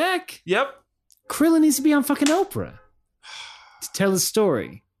holding him back. Yep. Krillin needs to be on fucking Oprah to tell his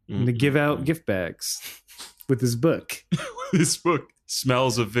story and to give Mm-hmm. out gift bags with his book. This book,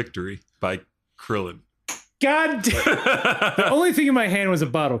 Smells of Victory by Krillin. God damn. The only thing in my hand was a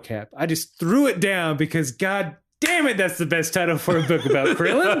bottle cap. I just threw it down because god damn it, that's the best title for a book about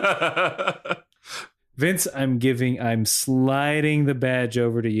Krillin. Vince, I'm sliding the badge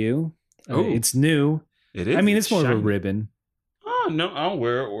over to you. Ooh. It's new. It is. I mean, it's more of a shiny. ribbon. Oh, no, I'll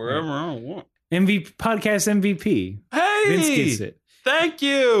wear it wherever I want. Podcast MVP. Hey! Vince gets it. Thank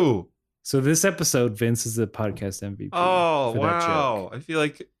you. So this episode, Vince is the podcast MVP. Oh, for that wow. joke. I feel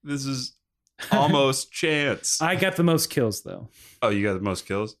like this is almost chance. I got the most kills though. Oh, you got the most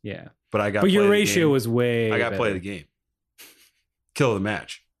kills? Yeah. But I got But your play the ratio game. was way I got to play better. the game. Kill of the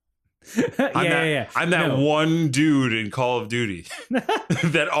match. yeah. I'm that No. one dude in Call of Duty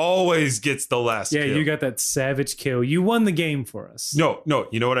that always gets the last Yeah, kill. you got that savage kill. You won the game for us. No,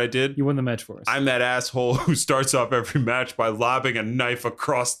 you know what I did? You won the match for us. I'm that asshole who starts off every match by lobbing a knife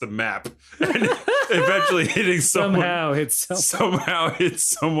across the map and eventually hitting someone. somehow hits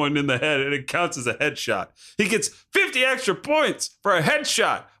someone in the head, and it counts as a headshot. He gets 50 extra points for a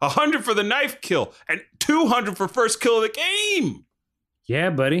headshot, 100 for the knife kill, and 200 for first kill of the game. Yeah,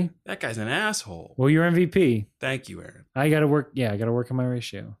 buddy. That guy's an asshole. Well, you're MVP. Thank you, Aaron. I gotta work. Yeah, I gotta work on my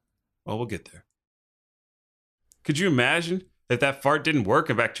ratio. Well, we'll get there. Could you imagine if that fart didn't work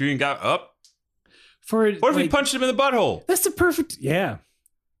and Bacterian got up? What if we punched him in the butthole? That's the perfect. Yeah,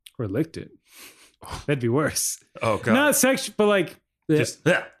 or licked it. That'd be worse. Oh, God. Not sexual, but like Just,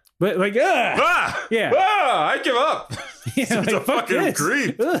 yeah. But like, yeah. I give up. Yeah, It's a fuck fucking this.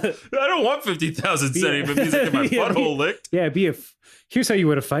 creep. Ugh. I don't want 50,000 centimeter music in my Yeah, butthole licked. Yeah, here's how you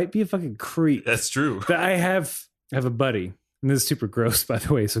want to fight. Be a fucking creep. That's true. But I have a buddy, and this is super gross, by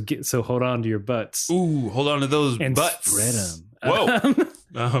the way. So hold on to your butts Ooh, hold on to those and butts. spread them.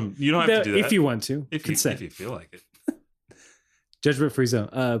 Whoa. You don't have to do that. if you want to. if Consent. you feel like it. Judgment free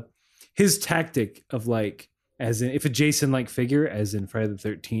zone. His tactic of like, as in, if a Jason-like figure, as in Friday the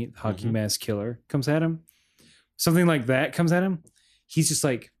 13th, hockey Mhm. mask killer comes at him, something like that comes at him, he's just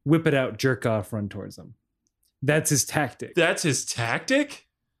like whip it out, jerk off, run towards them. That's his tactic. That's his tactic?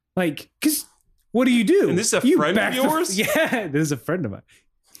 Like, because what do you do? And this is a You friend of back the- yours? Yeah, this is a friend of mine.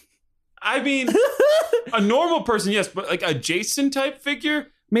 I mean, a normal person, yes, but like a Jason type figure?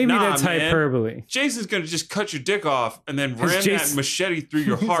 Maybe Nah, that's man. hyperbole. Jason's going to just cut your dick off and then Because ram Jason- that machete through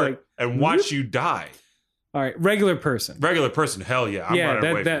your He's heart like, and watch you die. All right, regular person. Regular person, hell yeah. I'm running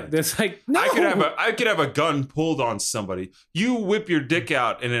away from it. that's like, no. I could have a gun pulled on somebody. You whip your dick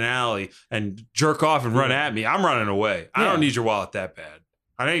out in an alley and jerk off and run at me. I'm running away. I Yeah. don't need your wallet that bad.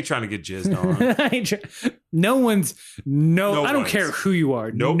 I ain't trying to get jizzed on. No one's No I don't one's. care who you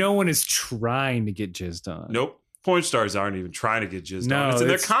are. Nope. No one is trying to get jizzed on. Nope. Porn stars aren't even trying to get jizzed No, on. It's in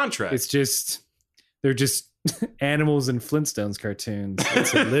their it's- contract. It's just they're just animals in Flintstones cartoons.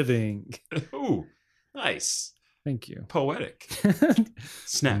 It's a living. Ooh, nice. Thank you. Poetic.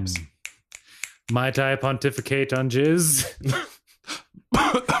 Snaps. Might I pontificate on jizz?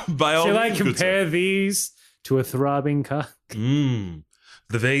 By all Shall I means, good compare these to a throbbing cock? sir.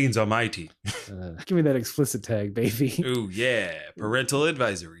 The veins are mighty. Give me that explicit tag, baby. Ooh, yeah. Parental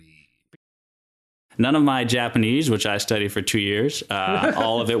advisory. None of my Japanese, which I studied for 2 years,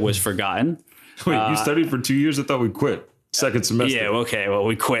 all of it was forgotten. Wait, you studied for 2 years? I thought we quit. Second semester. Yeah, okay. Well,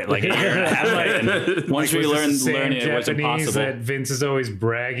 we quit like a year and a half later. Once we learned it, it was impossible. that Vince is always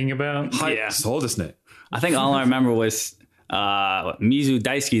bragging about. Yeah. Hold us, Nick. I think all I remember was Mizu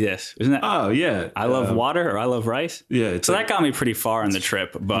Daisuki desu. Isn't that? Oh, yeah. I love water or I love rice. Yeah. It's So that got me pretty far on the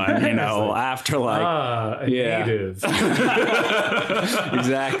trip. But, you know, after like. A Yeah. native.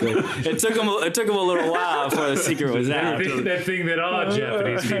 Exactly. It took him a little while before the secret was out. that thing that all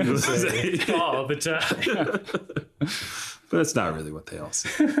Japanese people say all the time. But that's not really what they all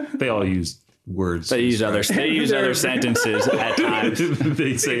say. They all use words. They use other sentences at times.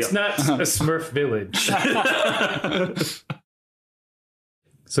 They say It's not a Smurf village.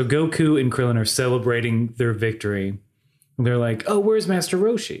 So Goku and Krillin are celebrating their victory. And they're like, oh, where's Master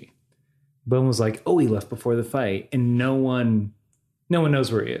Roshi? Bone was like, oh, he left before the fight. And no one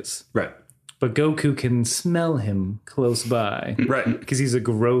knows where he is. right. But Goku can smell him close by. Right. Because he's a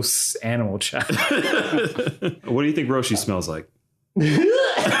gross animal child. What do you think Roshi smells like?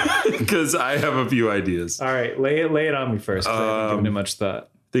 Because I have a few ideas. All right, lay it on me first. 'Cause I haven't given it much thought.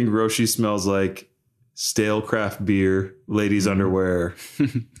 I think Roshi smells like stale craft beer, ladies' underwear,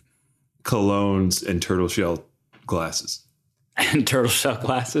 colognes, and turtle shell glasses. And turtle shell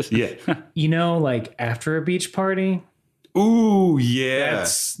glasses. Yeah. You know, like after a beach party, Ooh, yeah.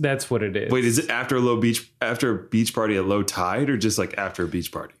 that's what it is. Wait, is it after a beach party at low tide, or just like after a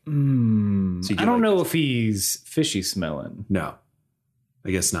beach party? So you I get don't like know this- if he's fishy smelling, No,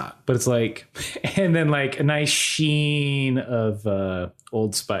 I guess not. but it's like, and then like a nice sheen of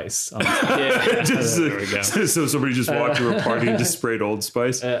Old Spice. On top. Yeah. Just, There we go. so somebody just walked to a party and just sprayed Old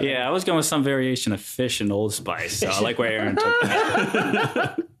Spice. Yeah, I was going with some variation of fish and Old Spice. So I like where Aaron took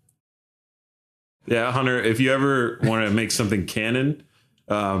that. Yeah, Hunter, if you ever want to make something canon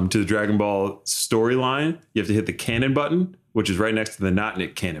to the Dragon Ball storyline, you have to hit the canon button, which is right next to the not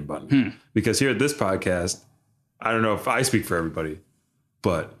Nick canon button. Because here at this podcast, I don't know if I speak for everybody,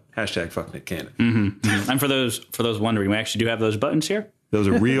 but hashtag fuck Nick Cannon. And for those wondering, we actually do have those buttons here. Those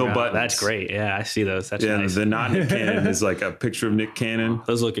are real buttons. That's great. Yeah, I see those. That's Yeah, nice. the not Nick Cannon is like a picture of Nick Cannon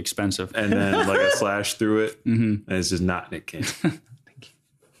Those look expensive. and then like a slash through it. And it's just not Nick Cannon.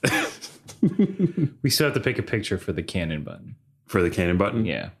 We still have to pick a picture for the cannon button. For the cannon button?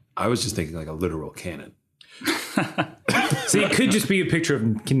 Yeah. I was just thinking like a literal cannon. See, it could just be a picture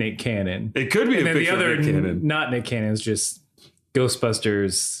of Nick Cannon. It could be And a then the picture other of Nick Cannon. not Nick Cannon is just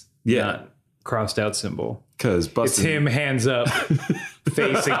Ghostbusters. Yeah. Not crossed out symbol. Because It's Bustin'. him, hands up,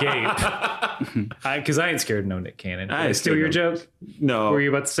 face agape. Because I ain't scared of no Nick Cannon. Did I I ain't steal scared your of- joke? No. Were you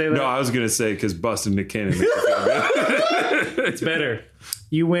about to say that? No, I was going to say because Bustin' Nick Cannon makes me feel good. It's better.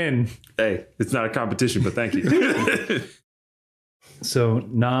 You win. Hey, it's not a competition, but thank you. So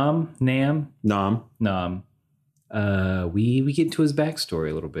Nam, Nom. we get into his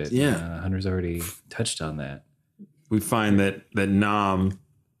backstory a little bit. Yeah. Hunter's already touched on that. We find that Nom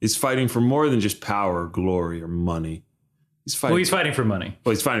is fighting for more than just power, glory, or money. He's fighting. Well, he's fighting for money.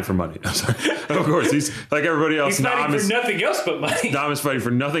 Well, he's fighting for money. I'm sorry. Of course, he's like everybody else. He's fighting for nothing else but money. Nam is fighting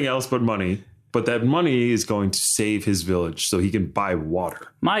for nothing else but money. But that money is going to save his village so he can buy water.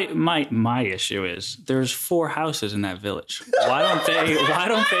 My issue is there's 4 houses in that village. Why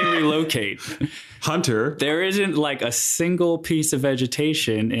don't they relocate? Hunter, There isn't like a single piece of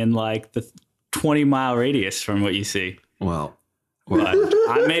vegetation in like the 20-mile radius from what you see. well,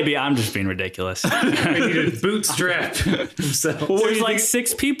 But maybe I'm just being ridiculous. He needed to bootstrap himself. what do There's you like think-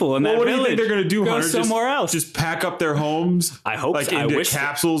 6 people in that what do village. you think they're going to do, Go Hunter? somewhere else. Just pack up their homes? I hope like so. I into wish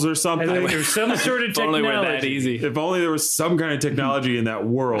capsules or something? And there's some sort of If only technology. we're that easy. If only there was some kind of technology in that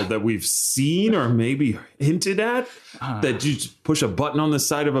world that we've seen or maybe hinted at, that you just push a button on the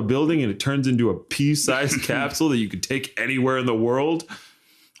side of a building and it turns into a pea-sized capsule that you could take anywhere in the world.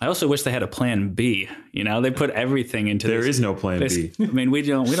 I also wish they had a plan B. You know, they put everything into There this. is no plan B. I mean, we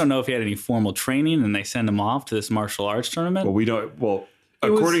don't know if he had any formal training, and they send him off to this martial arts tournament. Well, we don't. Well,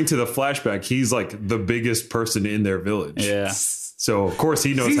 according to the flashback, he's like the biggest person in their village. Yeah. So of course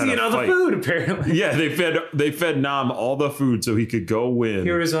he knows He's how to eating all fight. the food, apparently. Yeah, they fed Nam all the food so he could go win.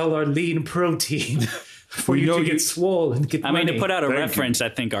 Here is all our lean protein for We you know to you- get swole and get I mean, money. to put out a Thank you. reference, I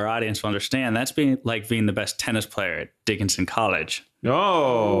think our audience will understand. That's being the best tennis player at Dickinson College.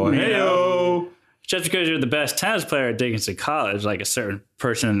 Oh, heyo. Just because you're the best tennis player at Dickinson College, like a certain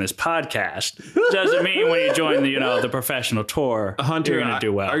person in this podcast, doesn't mean when you join the professional tour, Hunter, you're going to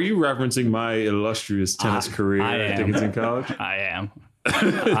do well. Are you referencing my illustrious tennis career I at am. Dickinson College? I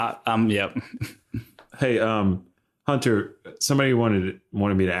am. Yep. Hey, Hunter, somebody wanted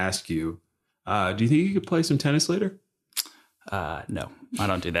me to ask you. Do you think you could play some tennis later? No, I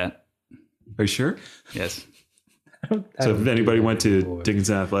don't do that. Are you sure? Yes. So if anybody went to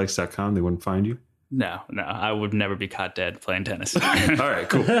DickinsonAthletics.com, they wouldn't find you? No, I would never be caught dead playing tennis. All right,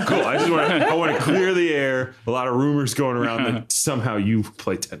 cool. I want to clear the air. A lot of rumors going around that somehow you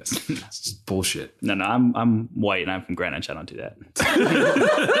play tennis. It's just bullshit. No, I'm white and I'm from Greenwich. I don't do that.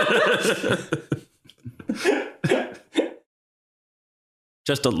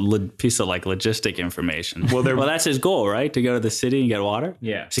 Just a piece of like logistic information. Well, that's his goal, right? To go to the city and get water.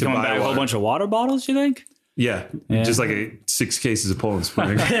 Yeah. Is he coming buy back with a whole water. bunch of water bottles? You think? Yeah, just like 6 cases of Poland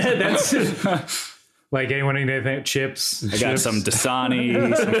Spring. That's like anyone need anything? Chips. I got some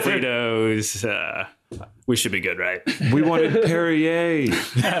Dasani, some Fritos. We should be good, right? We wanted Perrier.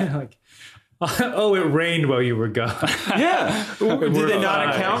 Like, oh, it rained while you were gone. Yeah. Did they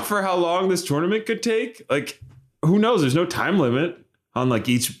not account for how long this tournament could take? Like, who knows? There's no time limit on like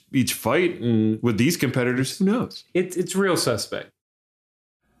each fight, and with these competitors, who knows? It's real suspect.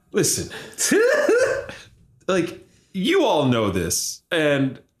 Listen, like you all know this,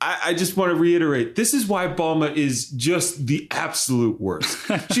 and I just want to reiterate: this is why Bulma is just the absolute worst.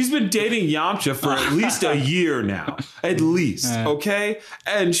 She's been dating Yamcha for at least a year now, at least, okay?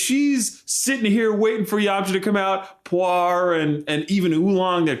 And she's sitting here waiting for Yamcha to come out. Puar and even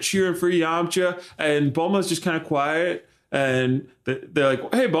Oolong, they're cheering for Yamcha, and Bulma's just kind of quiet. And they're like,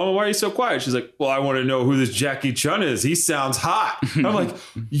 "Hey, Bulma, why are you so quiet?" She's like, "Well, I want to know who this Jackie Chun is. He sounds hot." I'm like,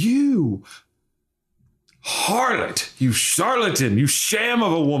 "You harlot, you charlatan, you sham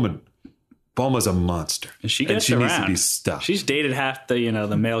of a woman. Bulma's a monster. She and gets she needs to around. be stopped." She's dated half the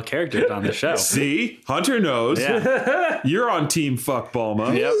the male characters on the show. See? Hunter knows. Yeah. You're on team fuck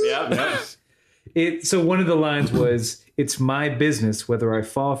Bulma. Yep. So one of the lines was, "It's my business whether I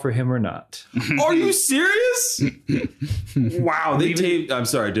fall for him or not." Are you serious? Wow. They taped. I'm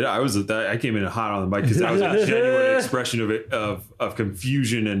sorry. I came in hot on the mic because that was a genuine expression of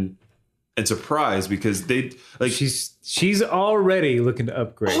confusion and surprise because they like She's already looking to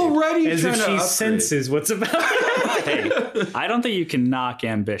upgrade. Already as trying if to she upgrade. senses what's about. Hey, I don't think you can knock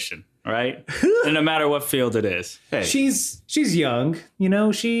ambition, right? And no matter what field it is. Hey, She's young,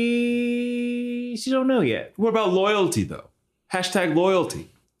 she don't know yet. what about loyalty though? Hashtag loyalty.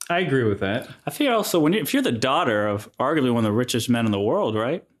 I agree with that. I feel also if you're the daughter of arguably one of the richest men in the world,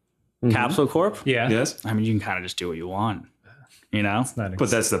 right? Capsule Corp. Yeah. Yes, I mean, you can kind of just do what you want. You know, but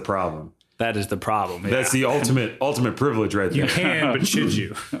that's the problem. that is the problem. That's the ultimate privilege right there. You can, but should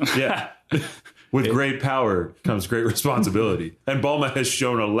you? Yeah. With great power comes great responsibility. And Bulma has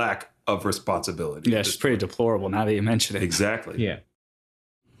shown a lack of responsibility. Yeah, it's pretty deplorable now that you mention it. Exactly. Yeah.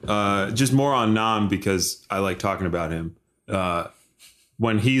 Just more on Nam because I like talking about him.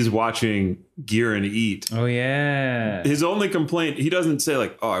 When he's watching Giran eat, Oh yeah. his only complaint, he doesn't say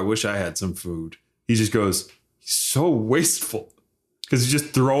like, "Oh, I wish I had some food." He just goes, "He's so wasteful." Because he's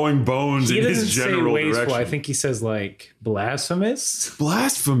just throwing bones He in doesn't his say general wasteful. direction. I think he says like blasphemous.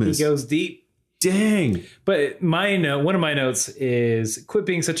 Blasphemous. He goes deep. Dang. But one of my notes is, "Quit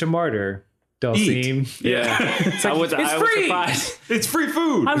being such a martyr." Dalsim. Yeah. It's I was free. surprised. It's free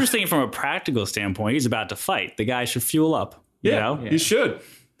food. I'm just thinking from a practical standpoint, he's about to fight. The guy should fuel up. You know? You should.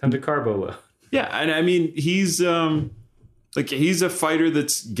 Time to carbo. Yeah, and I mean, he's he's a fighter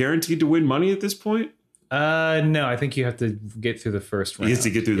that's guaranteed to win money at this point. No, I think you have to get through the first round. He has to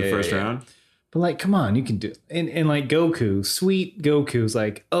get through the first round. But like, come on, you can do it. And like Goku, sweet Goku's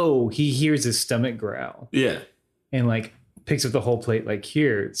like, oh, he hears his stomach growl Yeah, and like picks up the whole plate. Like,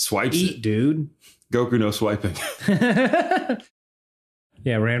 here, swipes eat, it. dude. Goku no swiping.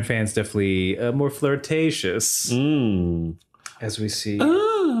 Yeah, Ranfan's definitely more flirtatious, as we see.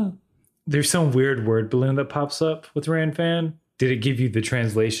 There's some weird word balloon that pops up with Ranfan. Did it give you the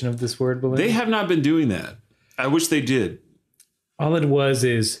translation of this word balloon? They have not been doing that. I wish they did. All it was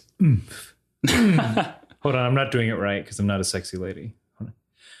is oomph. Hold on, I'm not doing it right because I'm not a sexy lady.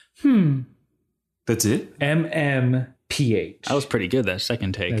 That's it. MMPH. That was pretty good, that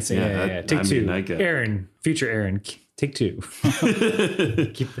second take. That's it. Yeah, Yeah. I Take two. mean, I get it. Aaron, future Aaron, take two. Keep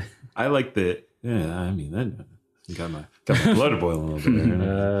the, I like the. Yeah, I mean, that got my blood boiling a little bit.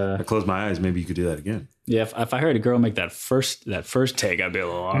 There. I closed my eyes. Maybe you could do that again. Yeah, if I heard a girl make that first take, I'd be a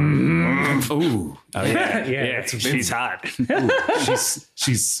little. Ooh, yeah, Yeah, she's hot.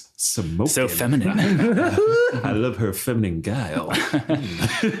 she's smoking. So feminine. I love her feminine guile.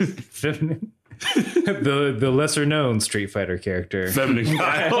 feminine. the lesser known Street Fighter character. Feminine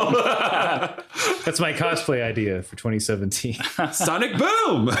guile. That's my cosplay idea for 2017. Sonic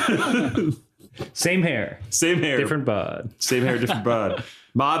Boom. Same hair, Same hair, different bod. Same hair, different bod.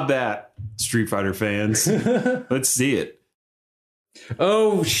 Mod that, Street Fighter fans. Let's see it.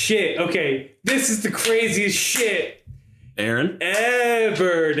 Oh shit! Okay, this is the craziest shit Aaron,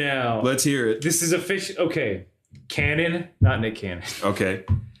 ever. Now let's hear it. this is official. Okay, Cannon, not Nick Cannon. Okay.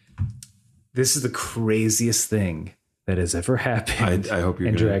 This is the craziest thing that has ever happened. I hope you're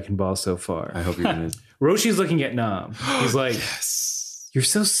in gonna. Dragon Ball so far. I hope you're gonna. Roshi's looking at Nam. He's like, "You're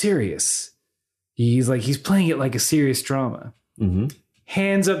so serious." He's playing it like a serious drama. Mm-hmm.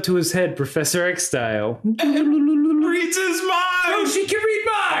 Hands up to his head, Professor X style. Reads his mind. Roshi can read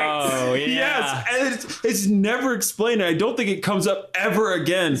minds. Oh, yeah. Yes, and it's never explained. I don't think it comes up ever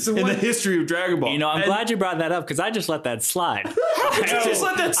again in the history of Dragon Ball. You know, I'm glad you brought that up because I just let that slide. you just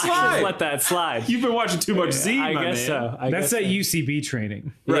let that I slide. just let that slide. You've been watching too much Z, I my guess man. so. That's that UCB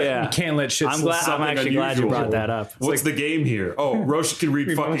training. Right. Yeah. You can't let shit I'm slip. glad. I'm something actually glad you unusual. brought that up. What's the game here? Oh, Roshi can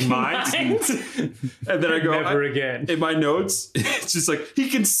read fucking minds. And then I go Never again. in my notes. It's just like he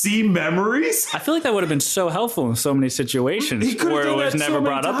can see memories. I feel like that would have been so helpful in so many situations He could have where it done was that never so many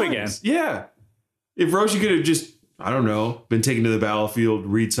brought up again. times. Yeah. If Roshi could have just, I don't know, been taken to the battlefield,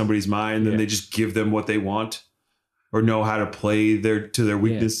 read somebody's mind, then they just give them what they want or know how to play to their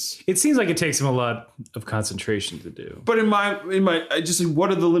weakness. It seems like it takes him a lot of concentration to do. But in my, I just like,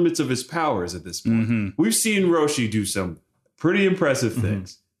 what are the limits of his powers at this point? Mm-hmm. We've seen Roshi do some pretty impressive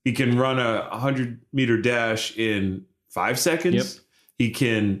things. He can run a 100-meter dash in 5 seconds. Yep. He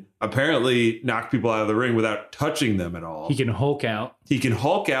can apparently knock people out of the ring without touching them at all. He can Hulk out. He can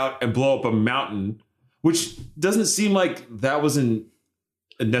Hulk out and blow up a mountain, which doesn't seem like that wasn't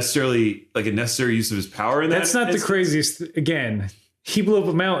necessarily like a necessary use of his power in that. That's not the craziest. Again, he blew up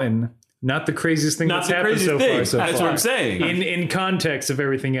a mountain. Not the craziest thing Not that's the happened craziest so thing. far. So That's far. what I'm saying. In context of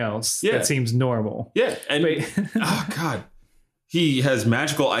everything else, Yeah. that seems normal. Yeah, and Wait. oh god, he has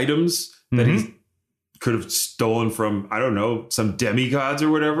magical items that he could have stolen from, I don't know, some demigods or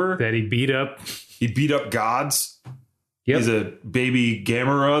whatever. That he beat up. He beat up gods. Yep. He's a baby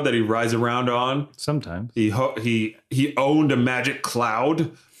Gamera that he rides around on. Sometimes. He owned a magic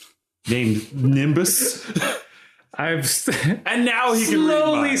cloud named Nimbus, and now he can read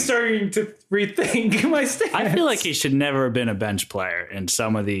slowly minds. starting to rethink my stance. I feel like he should never have been a bench player in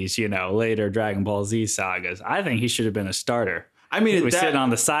some of these, later Dragon Ball Z sagas. I think he should have been a starter. I mean, He was sitting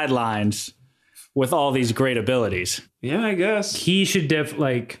on the sidelines with all these great abilities. yeah, I guess. he should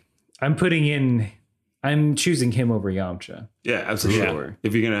I'm choosing him over Yamcha. Yeah, absolutely. Sure.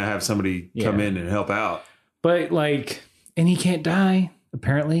 If you're gonna have somebody come in and help out, But and he can't die,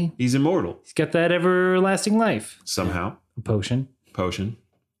 apparently. he's immortal He's got that everlasting life. somehow. A potion. Potion,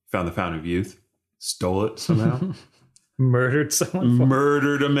 found the fountain of youth, stole it somehow, Murdered someone.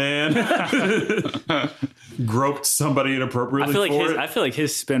 murdered a man, groped somebody inappropriately I feel like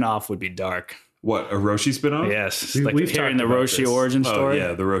his spin-off would be dark. What, a Roshi spinoff? Yes. We- Like we've hearing talked the about Roshi this. origin Oh, story.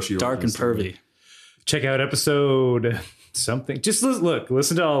 yeah, the Roshi Dark origin and story. pervy. Check out episode something. Just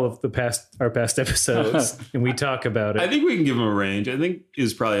listen to all of our past episodes and we talk about I it. think we can give him a range. I think it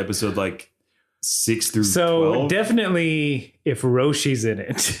was probably episode like 6 through So 12. definitely, if Roshi's in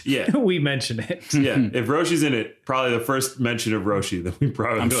it, Yeah. we mention it. Yeah, if Roshi's in it, probably the first mention of Roshi that we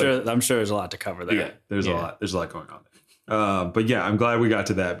probably. I'm sure there's a lot to cover there. Yeah, there's a Yeah. lot. There's a lot going on there. But yeah, I'm glad we got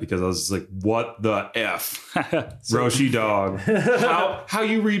to that because I was just like, what the F? Roshi dog. How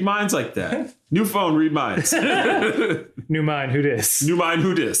you read minds like that? New phone, read minds. New mind, who dis? New mind,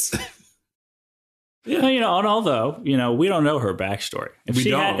 who dis? Yeah. And although, we don't know her backstory. If We she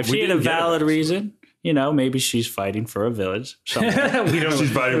don't. had, if We she had a didn't get her valid backstory. reason, maybe she's fighting for a village. Somewhere. We don't.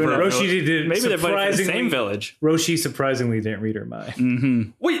 She's fighting for a Roshi did. Maybe they're fighting for the surprisingly. same village. Roshi surprisingly didn't read her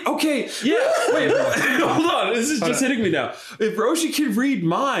mind. Wait, okay. Yeah. Wait, hold on. This is just hitting me now. If Roshi can read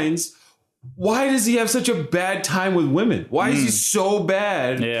minds, why does he have such a bad time with women? Why is he so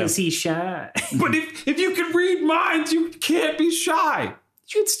bad? Yeah. He's shy. But if you can read minds, you can't be shy.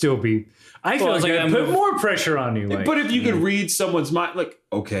 You'd still be. I feel it's like like I'd that put move- more pressure on you. Like, But if you can read someone's mind, like,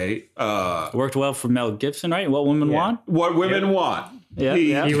 okay, Worked well for Mel Gibson, right? What women want? what women want. Yeah, He-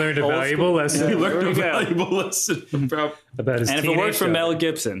 yeah. he learned a Old valuable school. lesson He learned There a we go. valuable lesson about about his And if it teenage worked for daughter. Mel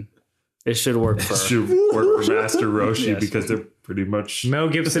Gibson, it should work for her. should work for Master Roshi Yes. because they're pretty much Mel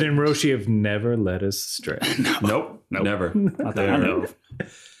Gibson and Roshi have never led us astray. nope, never. Not that I know of.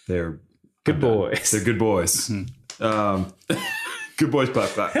 They're Good boys. they're good boys. Good boys,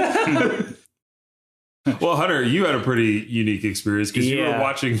 Puck. Well, Hunter, you had a pretty unique experience because you were Yeah.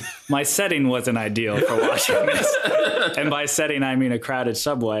 watching. My setting wasn't ideal for watching this. And by setting, I mean a crowded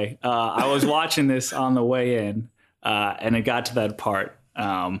subway. I was watching this on the way in, and it got to that part.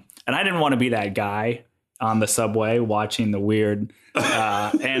 And I didn't want to be that guy on the subway watching the weird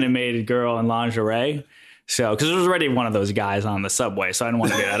animated girl in lingerie. So, because there was already one of those guys on the subway, so I didn't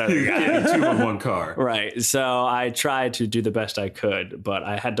want to be that other guy. Getting two in one car. Right. So I tried to do the best I could, but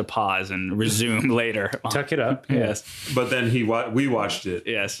I had to pause and resume later. Tuck it up. Yes. But then we watched it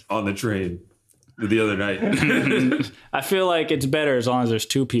Yes. on the train the other night. I feel like it's better as long as there's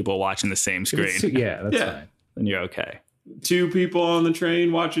two people watching the same screen. Yeah, that's Yeah. fine. Then you're okay. Two people on the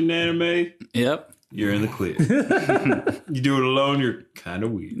train watching anime. Yep. You're in the clear. You do it alone, you're kind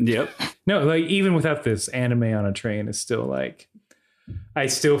of weird. Yep. No, like even without this, anime on a train is still like. I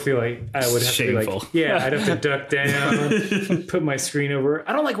still feel like I would have to be Shameful. like, yeah, I'd have to duck down, put my screen over.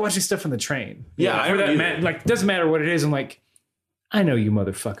 I don't like watching stuff on the train. Yeah, I for don't that either. like doesn't matter what it is. I'm like, I know you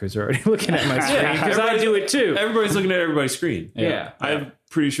motherfuckers are already looking at my screen because I do it too. Everybody's looking at everybody's screen. Yeah. I'm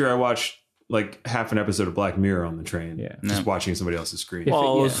pretty sure I watched like half an episode of Black Mirror on the train. Yeah. Just watching somebody else's screen.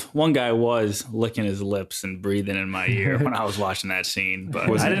 Well, yeah. one guy was licking his lips and breathing in my ear when I was watching that scene, but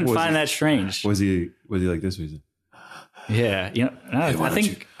Was I he- didn't was find he- that strange. Was he like this reason? Yeah, I why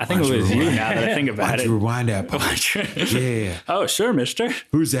think don't it was you rewind? now that I think Why about don't it. you rewind that part? Yeah. Oh, sure, mister.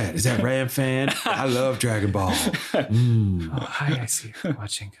 Who's that? Is that Ram fan? I love Dragon Ball. Oh, hi, I see you're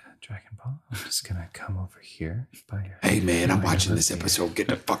watching Dragon Ball. I'm just gonna come over here by your. Hey man, I'm by your watching this lips episode. Get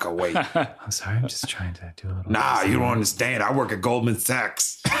the fuck away. here. I'm sorry, I'm just trying to do a little. Nah, you don't understand. I work at Goldman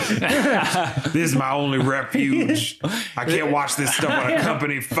Sachs. This is my only refuge. I can't watch this stuff on a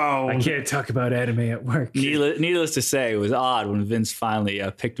company I phone. can't talk about anime at work. Needless to say, it was odd when Vince finally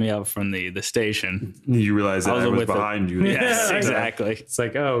picked me up from the station. You realize that I was with it. behind you. Yes, Yeah. exactly. It's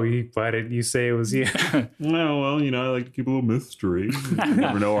like, oh, why did you say it was you? No, well, I like to keep a little mystery. You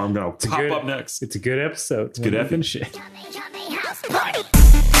never know where I'm going to pop good- up next. It's a good episode. It's good one epi. and shit. Yummy, yummy house party.